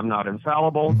 yes, I'm not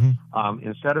infallible,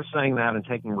 instead of saying that and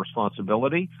taking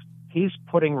responsibility, he's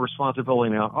putting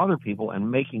responsibility on other people and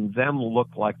making them look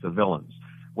like the villains,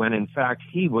 when in fact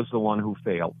he was the one who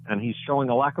failed. And he's showing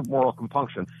a lack of moral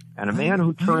compunction. And a man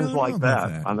who turns like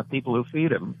that on the people who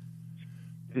feed him,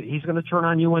 he's going to turn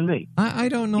on you and me. I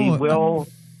don't know. He will.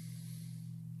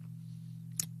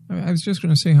 I was just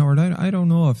going to say, Howard, I don't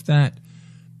know if that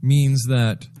means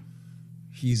that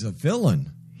he's a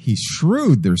villain. He's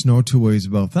shrewd. There's no two ways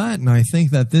about that. And I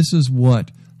think that this is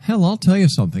what, hell, I'll tell you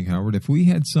something, Howard. If we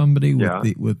had somebody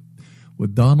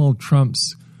with Donald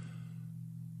Trump's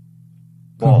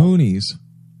kahoonies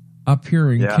up here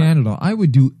in Canada, I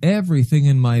would do everything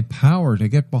in my power to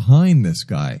get behind this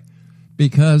guy,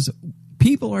 because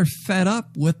people are fed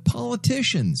up with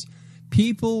politicians.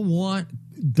 People want...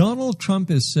 Donald Trump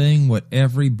is saying what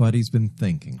everybody's been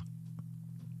thinking.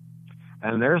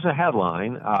 And there's a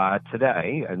headline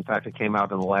today, in fact, it came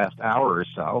out in the last hour or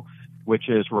so, which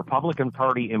is Republican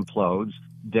Party implodes,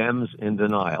 Dems in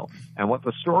denial. And what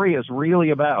the story is really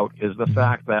about is the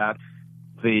fact that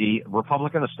the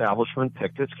Republican establishment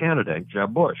picked its candidate,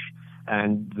 Jeb Bush.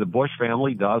 And the Bush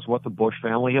family does what the Bush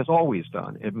family has always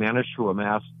done. It managed to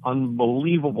amass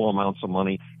unbelievable amounts of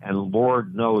money, and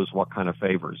Lord knows what kind of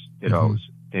favors it owes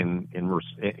in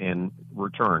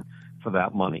return for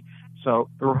that money. So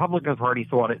the Republican Party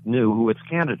thought it knew who its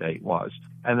candidate was,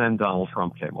 and then Donald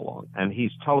Trump came along, and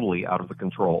he's totally out of the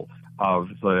control of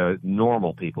the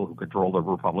normal people who control the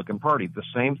Republican Party. The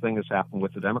same thing has happened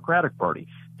with the Democratic Party.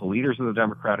 The leaders of the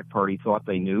Democratic Party thought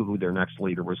they knew who their next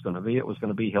leader was going to be. It was going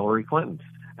to be Hillary Clinton.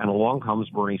 And along comes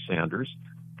Bernie Sanders,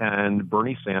 and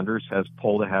Bernie Sanders has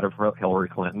pulled ahead of Hillary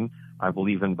Clinton, I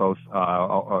believe, in both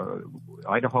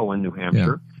Idaho and New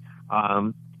Hampshire,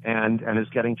 and is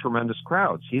getting tremendous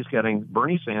crowds.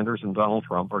 Bernie Sanders and Donald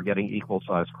Trump are getting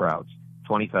equal-sized crowds,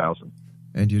 20,000.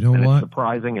 And you know what? It's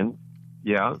surprising, and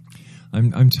yeah.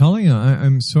 I'm telling you,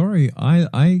 I'm sorry.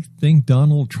 I think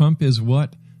Donald Trump is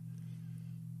what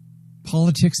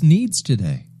politics needs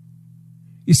today.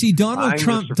 You see, Donald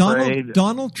Trump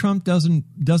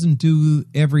doesn't do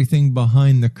everything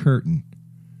behind the curtain.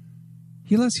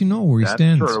 He lets you know where he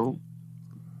stands. That's true.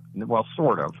 Well,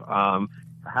 sort of.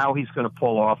 How he's going to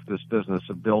pull off this business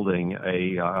of building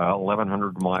a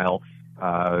 1,100-mile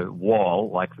wall,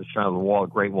 like the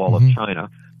Great Wall of China,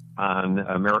 on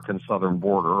American southern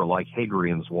border, or like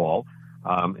Hadrian's Wall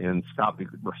in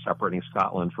separating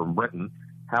Scotland from Britain.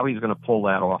 How he's going to pull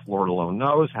that off, Lord alone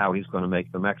knows. How he's going to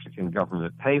make the Mexican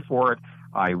government pay for it,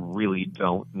 I really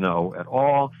don't know at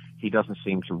all. He doesn't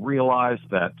seem to realize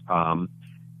that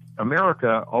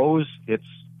America owes its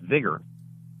vigor,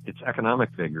 its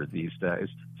economic vigor these days,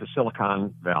 to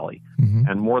Silicon Valley.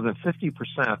 And more than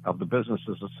 50% of the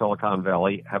businesses of Silicon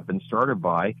Valley have been started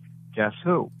by, guess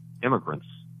who? Immigrants.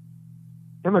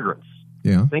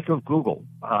 Yeah. Think of Google.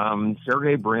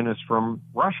 Sergey Brin is from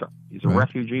Russia. He's a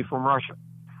refugee from Russia.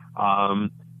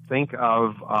 Think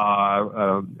of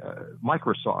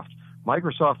Microsoft.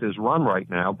 Microsoft is run right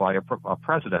now by a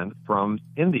president from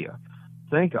India.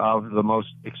 Think of the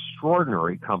most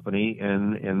extraordinary company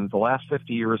in the last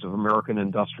 50 years of American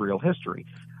industrial history,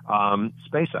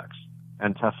 SpaceX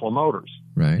and Tesla Motors,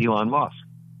 Elon Musk.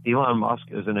 Elon Musk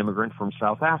is an immigrant from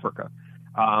South Africa.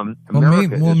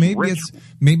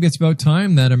 Maybe it's about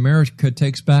time that America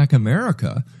takes back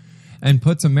America and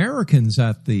puts Americans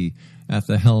at the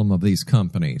helm of these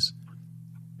companies.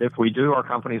 If we do, our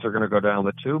companies are going to go down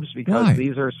the tubes because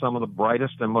these are some of the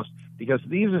brightest and most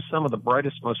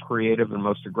creative and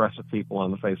most aggressive people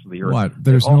on the face of the earth. What?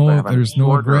 There's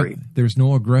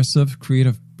no aggressive,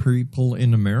 creative people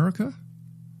in America?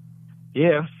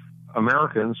 If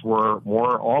Americans were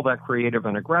all that creative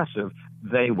and aggressive,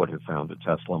 they would have founded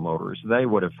Tesla Motors. They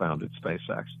would have founded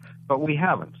SpaceX. But we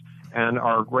haven't. And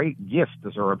our great gift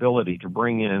is our ability to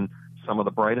bring in some of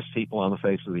the brightest people on the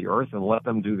face of the earth and let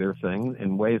them do their thing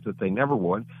in ways that they never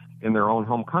would in their own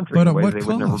home country, in ways they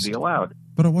would never be allowed.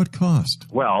 But at what cost?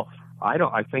 Well,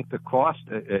 I think the cost,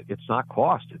 it's not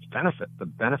cost, it's benefit. The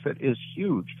benefit is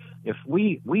huge. If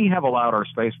we have allowed our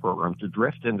space program to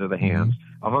drift into the hands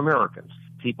of Americans,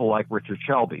 people like Richard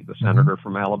Shelby, the senator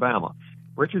from Alabama.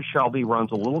 Richard Shelby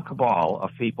runs a little cabal of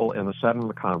people in the Senate and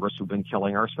the Congress who've been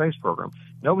killing our space program.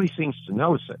 Nobody seems to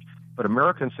notice it, but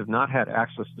Americans have not had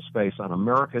access to space on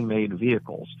American-made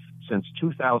vehicles since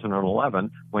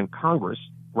 2011 when Congress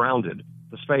grounded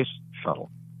the space shuttle.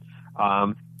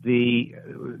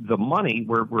 The money,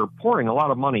 we're pouring a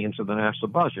lot of money into the national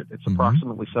budget. It's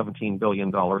approximately $17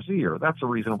 billion a year. That's a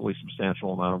reasonably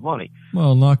substantial amount of money.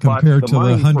 Well, not compared to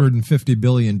the $150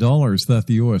 billion that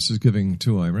the U.S. is giving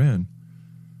to Iran.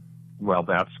 Well,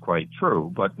 that's quite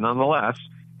true. But nonetheless,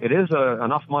 it is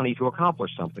enough money to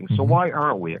accomplish something. So why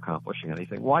aren't we accomplishing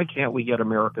anything? Why can't we get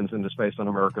Americans into space on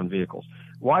American vehicles?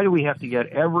 Why do we have to get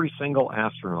every single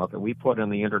astronaut that we put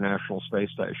in the International Space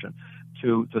Station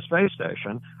to the space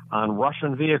station on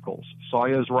Russian vehicles,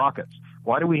 Soyuz rockets?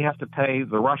 Why do we have to pay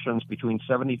the Russians between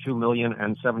 $72 million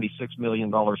and $76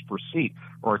 million per seat,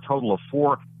 or a total of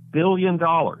 $4 billion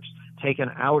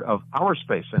taken out of our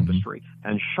space industry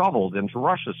and shoveled into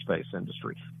Russia's space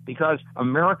industry? Because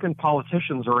American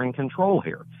politicians are in control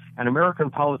here, and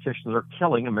American politicians are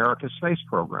killing America's space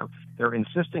program. They're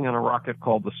insisting on a rocket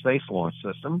called the Space Launch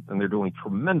System, and they're doing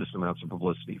tremendous amounts of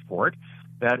publicity for it.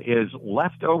 That is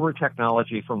leftover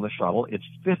technology from the shuttle. It's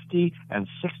 50 and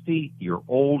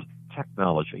 60-year-old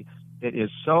technology. It is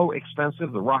so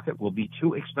expensive, the rocket will be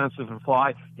too expensive to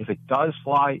fly. If it does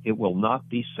fly, it will not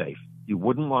be safe. You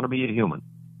wouldn't want to be a human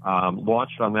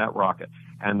launched on that rocket.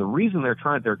 And the reason they're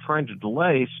trying to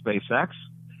delay SpaceX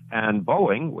and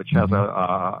Boeing, which has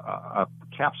a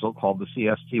capsule called the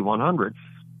CST-100,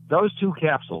 those two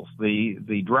capsules,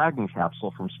 the Dragon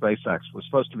capsule from SpaceX was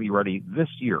supposed to be ready this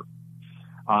year.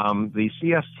 The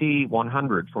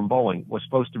CST-100 from Boeing was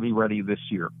supposed to be ready this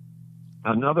year.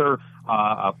 Another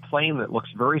a plane that looks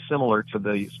very similar to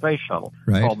the space shuttle,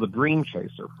 right, called the Dream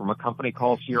Chaser from a company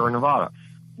called Sierra Nevada,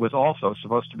 was also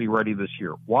supposed to be ready this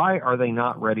year. Why are they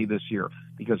not ready this year?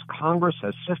 Because Congress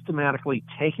has systematically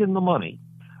taken the money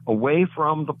away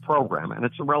from the program, and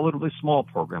it's a relatively small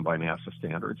program by NASA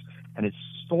standards, and it's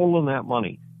stolen that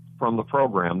money from the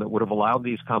program that would have allowed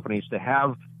these companies to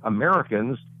have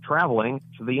Americans traveling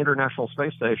to the International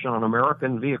Space Station on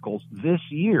American vehicles this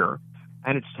year.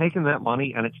 And it's taken that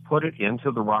money and it's put it into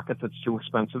the rocket that's too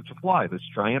expensive to fly, this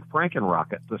giant Franken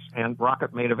rocket, this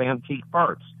rocket made of antique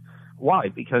parts. Why?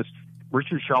 Because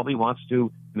Richard Shelby wants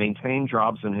to maintain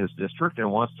jobs in his district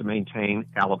and wants to maintain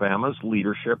Alabama's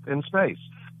leadership in space.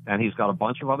 And he's got a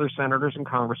bunch of other senators and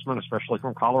congressmen, especially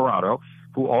from Colorado,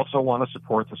 who also want to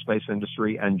support the space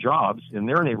industry and jobs in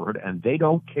their neighborhood, and they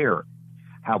don't care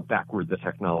how backward the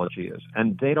technology is,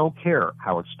 and they don't care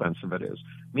how expensive it is.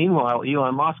 Meanwhile,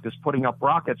 Elon Musk is putting up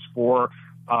rockets for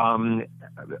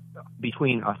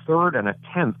between a third and a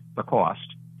tenth the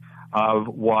cost of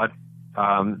what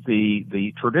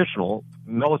the traditional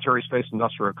military space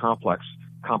industrial complex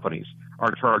companies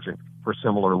are charging for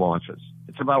similar launches.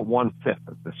 It's about 1/5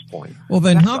 at this point. Well,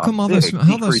 then That's how come all big this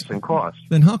decrease in cost?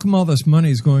 Then how come all this money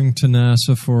is going to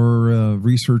NASA for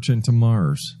research into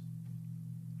Mars?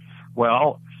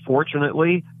 Well,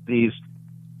 fortunately, this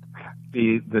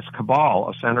cabal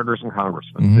of senators and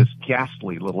congressmen, this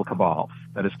ghastly little cabal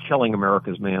that is killing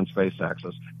America's manned space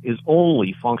access, is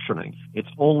only functioning. It's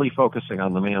only focusing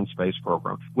on the manned space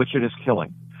program, which it is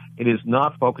killing. It is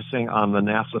not focusing on the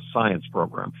NASA science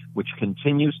program, which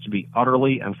continues to be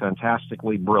utterly and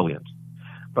fantastically brilliant.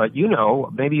 But you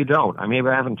know, maybe you don't. Maybe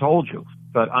I haven't told you,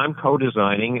 but I'm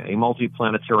co-designing a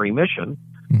multiplanetary mission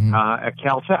at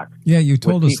Caltech. Yeah, you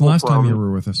told us last time you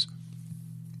were with us.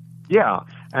 Yeah,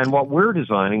 and what we're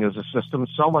designing is a system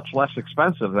so much less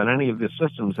expensive than any of the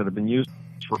systems that have been used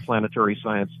for planetary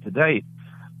science to date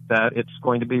that it's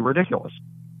going to be ridiculous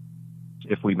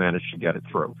if we manage to get it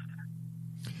through.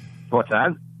 What's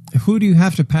that? Who do you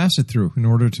have to pass it through in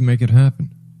order to make it happen?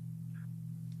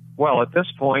 Well, at this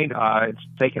point, it's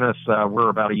taken us, we're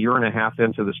about a year and a half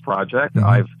into this project.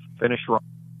 I've finished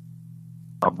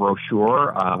a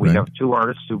brochure. We have 2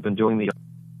 artists who've been doing the...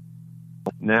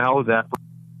 Now that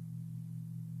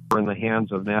we're in the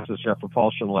hands of NASA's Jet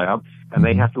Propulsion Lab, and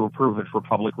they have to approve it for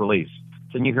public release.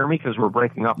 Can you hear me? Because we're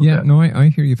breaking up a bit. No, I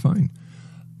hear you fine.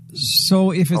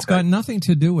 So if it's got nothing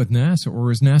to do with NASA,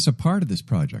 or is NASA part of this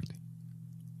project?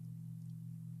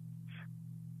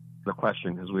 The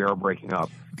question, because we are breaking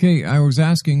up. Okay, I was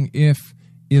asking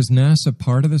is NASA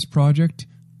part of this project?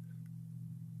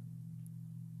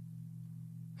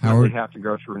 We have to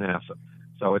go through NASA.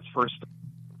 So it's first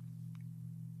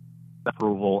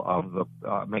approval of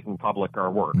the making public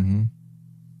our work.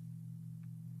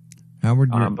 Howard,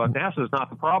 but NASA is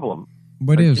not the problem.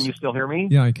 What is? Can you still hear me?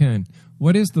 Yeah, I can.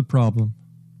 What is the problem?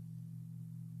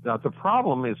 The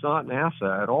problem is not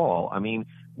NASA at all.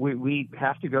 We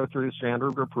have to go through the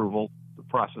standard approval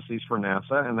processes for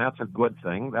NASA, and that's a good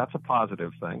thing. That's a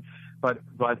positive thing. But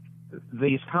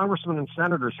these congressmen and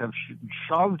senators have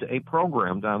shoved a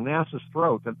program down NASA's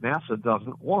throat that NASA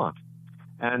doesn't want.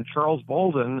 And Charles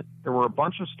Bolden, there were a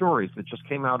bunch of stories that just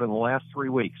came out in the last 3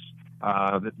 weeks.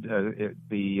 The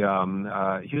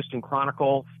Houston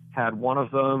Chronicle had one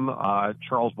of them.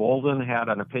 Charles Bolden had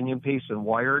an opinion piece in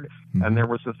Wired, and there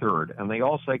was a third. And they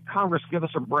all say, Congress, give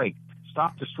us a break.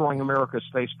 Stop destroying America's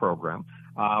space program.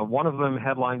 One of them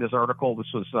headlined his article.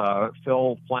 This was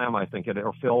Phil Flam, I think,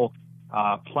 or Phil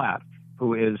Platt,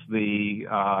 who is the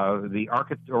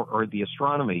the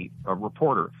astronomy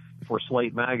reporter for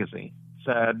Slate magazine,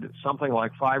 said something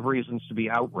like 5 reasons to be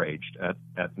outraged at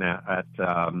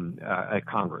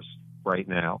Congress right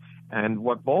now. And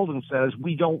what Bolden says,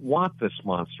 we don't want this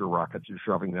monster rocket you're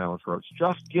shoving down our throats.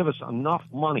 Just give us enough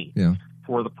money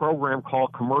for the program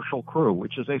called Commercial Crew,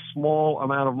 which is a small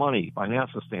amount of money by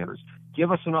NASA standards.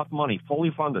 Give us enough money,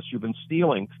 fully fund us. You've been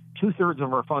stealing 2/3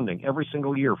 of our funding every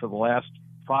single year for the last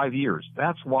 5 years.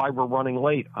 That's why we're running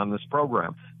late on this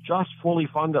program. Just fully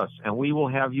fund us, and we will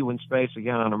have you in space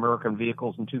again on American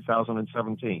vehicles in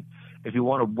 2017. If you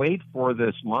want to wait for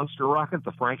this monster rocket,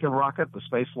 the Franken rocket, the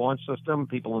Space Launch System,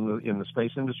 people in the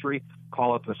space industry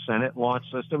call it the Senate Launch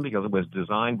System because it was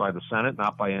designed by the Senate,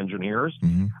 not by engineers,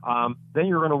 then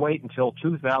you're going to wait until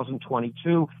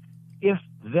 2022. If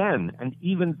then, and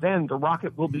even then, the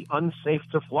rocket will be unsafe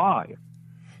to fly.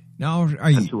 Now, are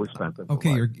you too expensive?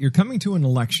 Okay, you're coming to an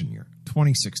election year,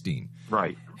 2016.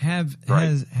 Right. Have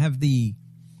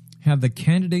Have the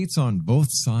candidates on both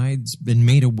sides been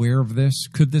made aware of this?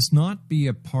 Could this not be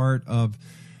a part of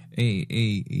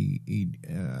an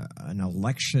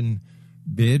election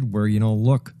bid where,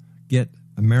 look, get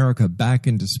America back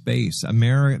into space?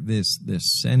 This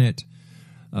Senate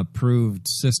approved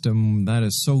system that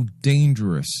is so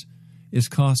dangerous is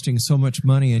costing so much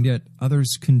money, and yet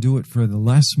others can do it for the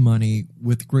less money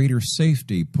with greater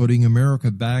safety, putting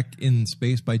America back in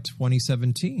space by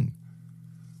 2017.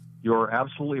 You're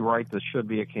absolutely right. This should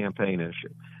be a campaign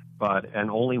issue.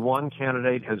 And only one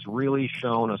candidate has really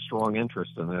shown a strong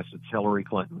interest in this. It's Hillary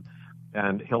Clinton.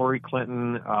 And Hillary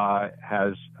Clinton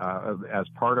has, as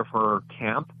part of her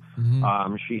camp,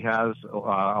 she has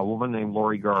a woman named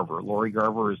Lori Garver. Lori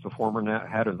Garver is the former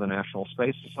head of the National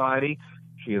Space Society.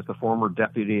 She is the former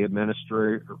deputy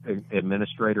administrator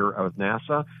of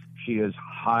NASA. She is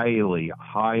highly,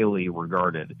 highly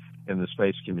regarded in the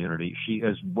space community. She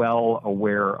is well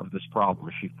aware of this problem.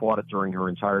 She fought it during her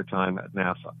entire time at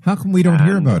NASA. How come we don't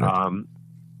hear about it?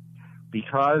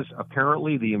 Because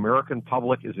apparently the American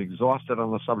public is exhausted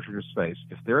on the subject of space.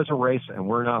 If there's a race and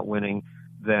we're not winning,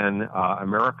 then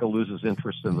America loses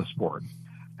interest in the sport.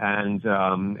 And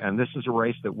this is a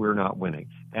race that we're not winning.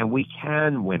 And we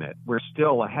can win it. We're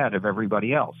still ahead of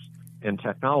everybody else in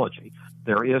technology.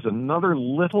 There is another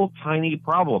little tiny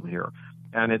problem here,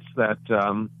 and it's that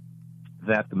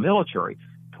that the military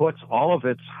puts all of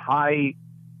its high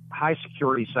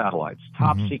security satellites,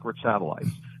 top secret satellites,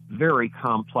 very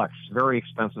complex, very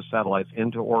expensive satellites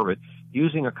into orbit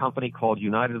using a company called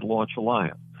United Launch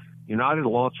Alliance. United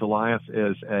Launch Alliance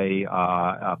is a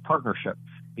partnership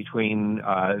between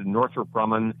Northrop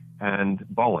Grumman and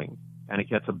Boeing, and it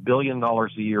gets $1 billion a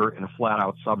year in a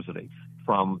flat-out subsidy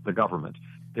from the government.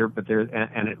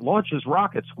 And it launches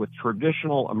rockets with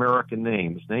traditional American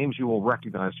names you will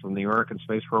recognize from the American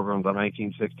space program of the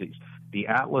 1960s, the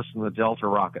Atlas and the Delta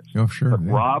rockets. Oh, sure. But,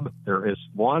 Rob, there is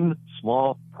one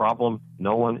small problem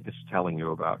no one is telling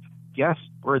you about. Guess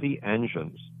where the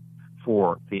engines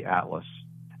for the Atlas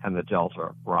and the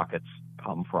Delta rockets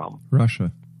come from?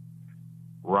 Russia.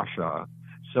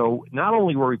 So not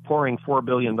only were we pouring $4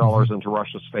 billion into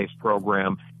Russia's space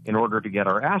program in order to get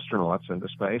our astronauts into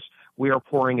space, we are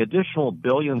pouring additional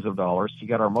billions of dollars to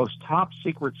get our most top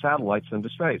secret satellites into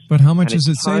space. But how much is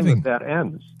it saving? That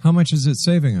ends. How much is it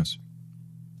saving us?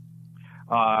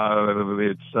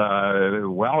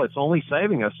 It's only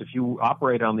saving us if you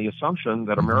operate on the assumption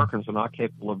that Americans are not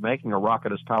capable of making a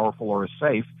rocket as powerful or as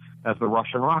safe as the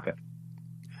Russian rocket.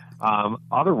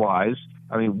 Otherwise,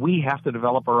 we have to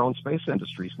develop our own space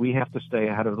industries. We have to stay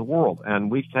ahead of the world.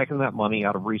 And we've taken that money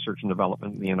out of research and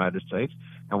development in the United States,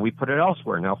 and we put it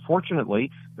elsewhere. Now, fortunately,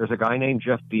 there's a guy named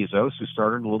Jeff Bezos who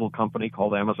started a little company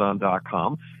called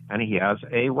Amazon.com, and he has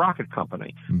a rocket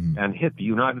company. And hit the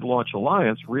United Launch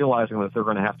Alliance, realizing that they're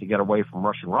going to have to get away from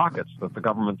Russian rockets, that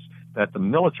the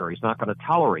military is not going to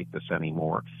tolerate this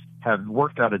anymore, have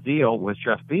worked out a deal with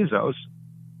Jeff Bezos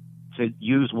to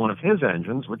use one of his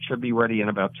engines, which should be ready in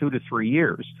about 2 to 3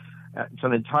 years. It's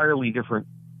an entirely different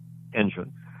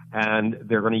engine, and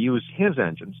they're going to use his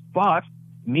engines. But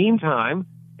meantime,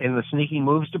 in the sneaky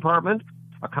moves department,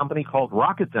 a company called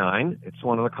Rocketdyne, it's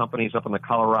one of the companies up in the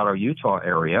Colorado-Utah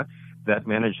area that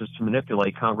manages to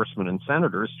manipulate congressmen and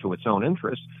senators to its own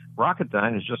interest.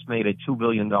 Rocketdyne has just made a $2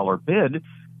 billion bid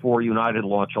for United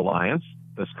Launch Alliance,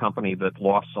 this company that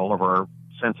lost all of our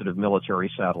sensitive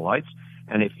military satellites.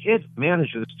 And if it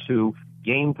manages to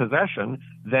gain possession,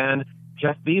 then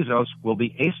Jeff Bezos will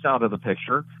be aced out of the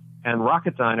picture, and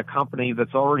Rocketdyne, a company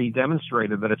that's already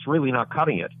demonstrated that it's really not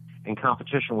cutting it in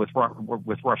competition with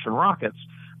Russian rockets,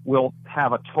 will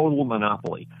have a total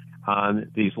monopoly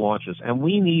on these launches. And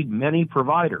we need many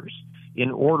providers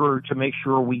in order to make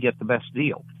sure we get the best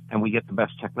deal and we get the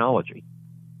best technology.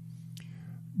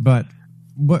 But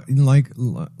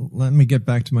let me get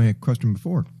back to my question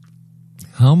before.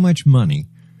 How much money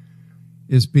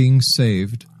is being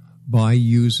saved by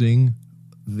using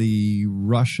the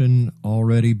Russian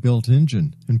already built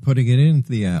engine and putting it into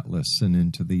the Atlas and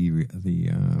into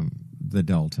the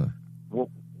Delta?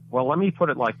 Well, let me put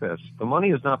it like this. The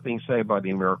money is not being saved by the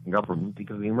American government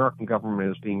because the American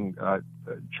government is being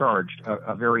charged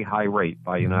a very high rate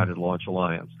by United Launch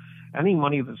Alliance. Any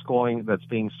money that's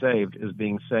being saved is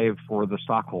being saved for the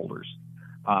stockholders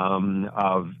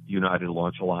of United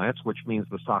Launch Alliance, which means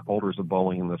the stockholders of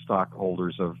Boeing and the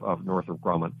stockholders of Northrop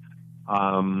Grumman.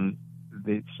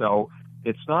 So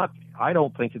it's not, I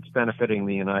don't think it's benefiting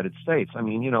the United States.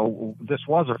 This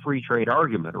was a free trade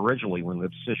argument originally when the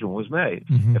decision was made.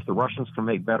 If the Russians can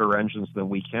make better engines than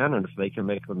we can, and if they can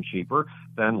make them cheaper,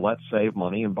 then let's save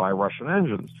money and buy Russian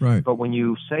engines. Right. But when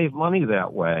you save money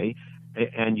that way,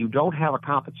 and you don't have a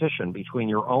competition between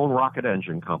your own rocket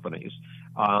engine companies,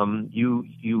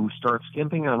 you start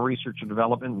skimping on research and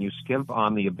development, and you skimp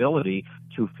on the ability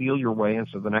to feel your way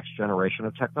into the next generation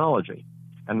of technology.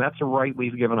 And that's a right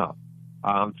we've given up.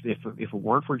 If it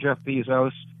weren't for Jeff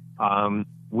Bezos,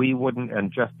 we wouldn't,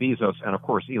 and Jeff Bezos, and of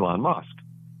course Elon Musk,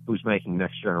 who's making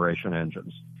next generation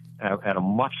engines at a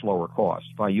much lower cost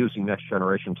by using next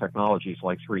generation technologies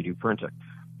like 3D printing.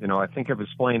 I think I've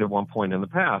explained at one point in the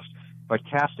past, but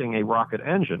casting a rocket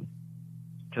engine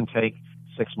can take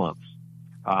 6 months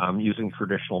using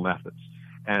traditional methods,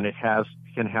 and it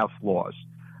can have flaws.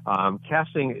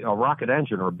 Casting a rocket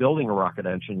engine or building a rocket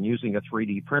engine using a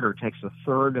 3D printer takes a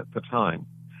third the time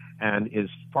and is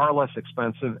far less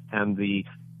expensive, and the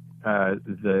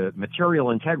material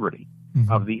integrity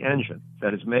of the engine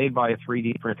that is made by a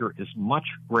 3D printer is much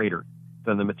greater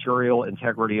than the material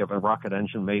integrity of a rocket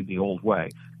engine made the old way.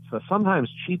 So sometimes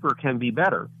cheaper can be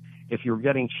better if you're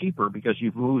getting cheaper because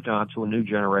you've moved on to a new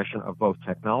generation of both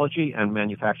technology and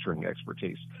manufacturing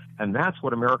expertise. And that's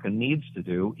what America needs to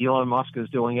do. Elon Musk is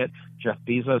doing it. Jeff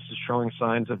Bezos is showing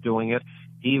signs of doing it.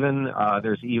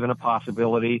 There's even a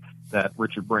possibility that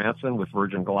Richard Branson with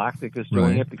Virgin Galactic is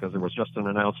doing it, because there was just an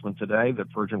announcement today that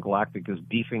Virgin Galactic is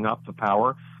beefing up the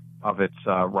power of its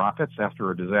rockets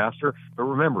after a disaster. But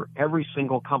remember, every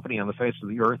single company on the face of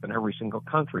the earth and every single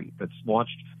country that's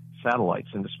launched satellites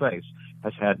into space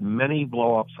has had many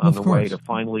blow-ups on the way to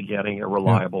finally getting a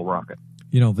reliable rocket.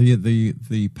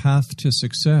 The path to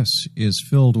success is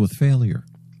filled with failure.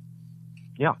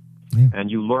 Yeah.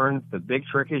 And you learn, the big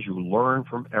trick is you learn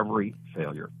from every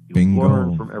failure. Bingo.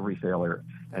 Learn from every failure.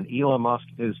 And Elon Musk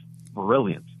is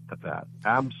brilliant at that.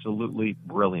 Absolutely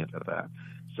brilliant at that.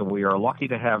 So we are lucky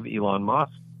to have Elon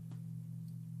Musk.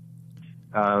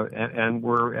 And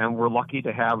we're lucky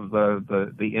to have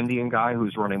the Indian guy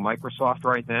who's running Microsoft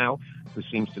right now, who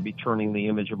seems to be turning the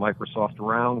image of Microsoft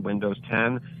around. Windows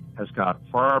 10 has got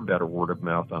far better word of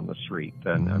mouth on the street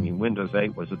than, Windows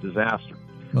 8 was a disaster.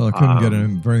 Well, it couldn't get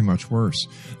very much worse.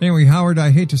 Anyway, Howard,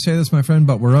 I hate to say this, my friend,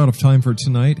 but we're out of time for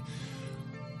tonight.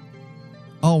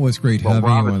 Always great having you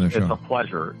on the show. It's a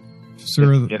pleasure.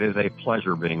 Sir, it is a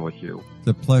pleasure being with you.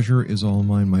 The pleasure is all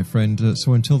mine, my friend.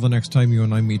 So until the next time you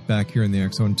and I meet back here in the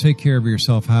X Zone, take care of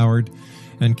yourself, Howard,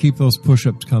 and keep those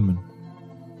push-ups coming.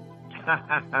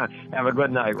 Have a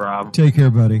good night, Rob. Take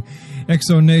care, buddy. X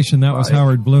Zone Nation, that was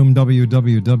Howard Bloom,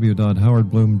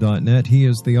 www.howardbloom.net. He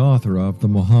is the author of The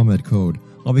Mohammed Code.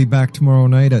 I'll be back tomorrow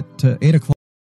night at 8 o'clock.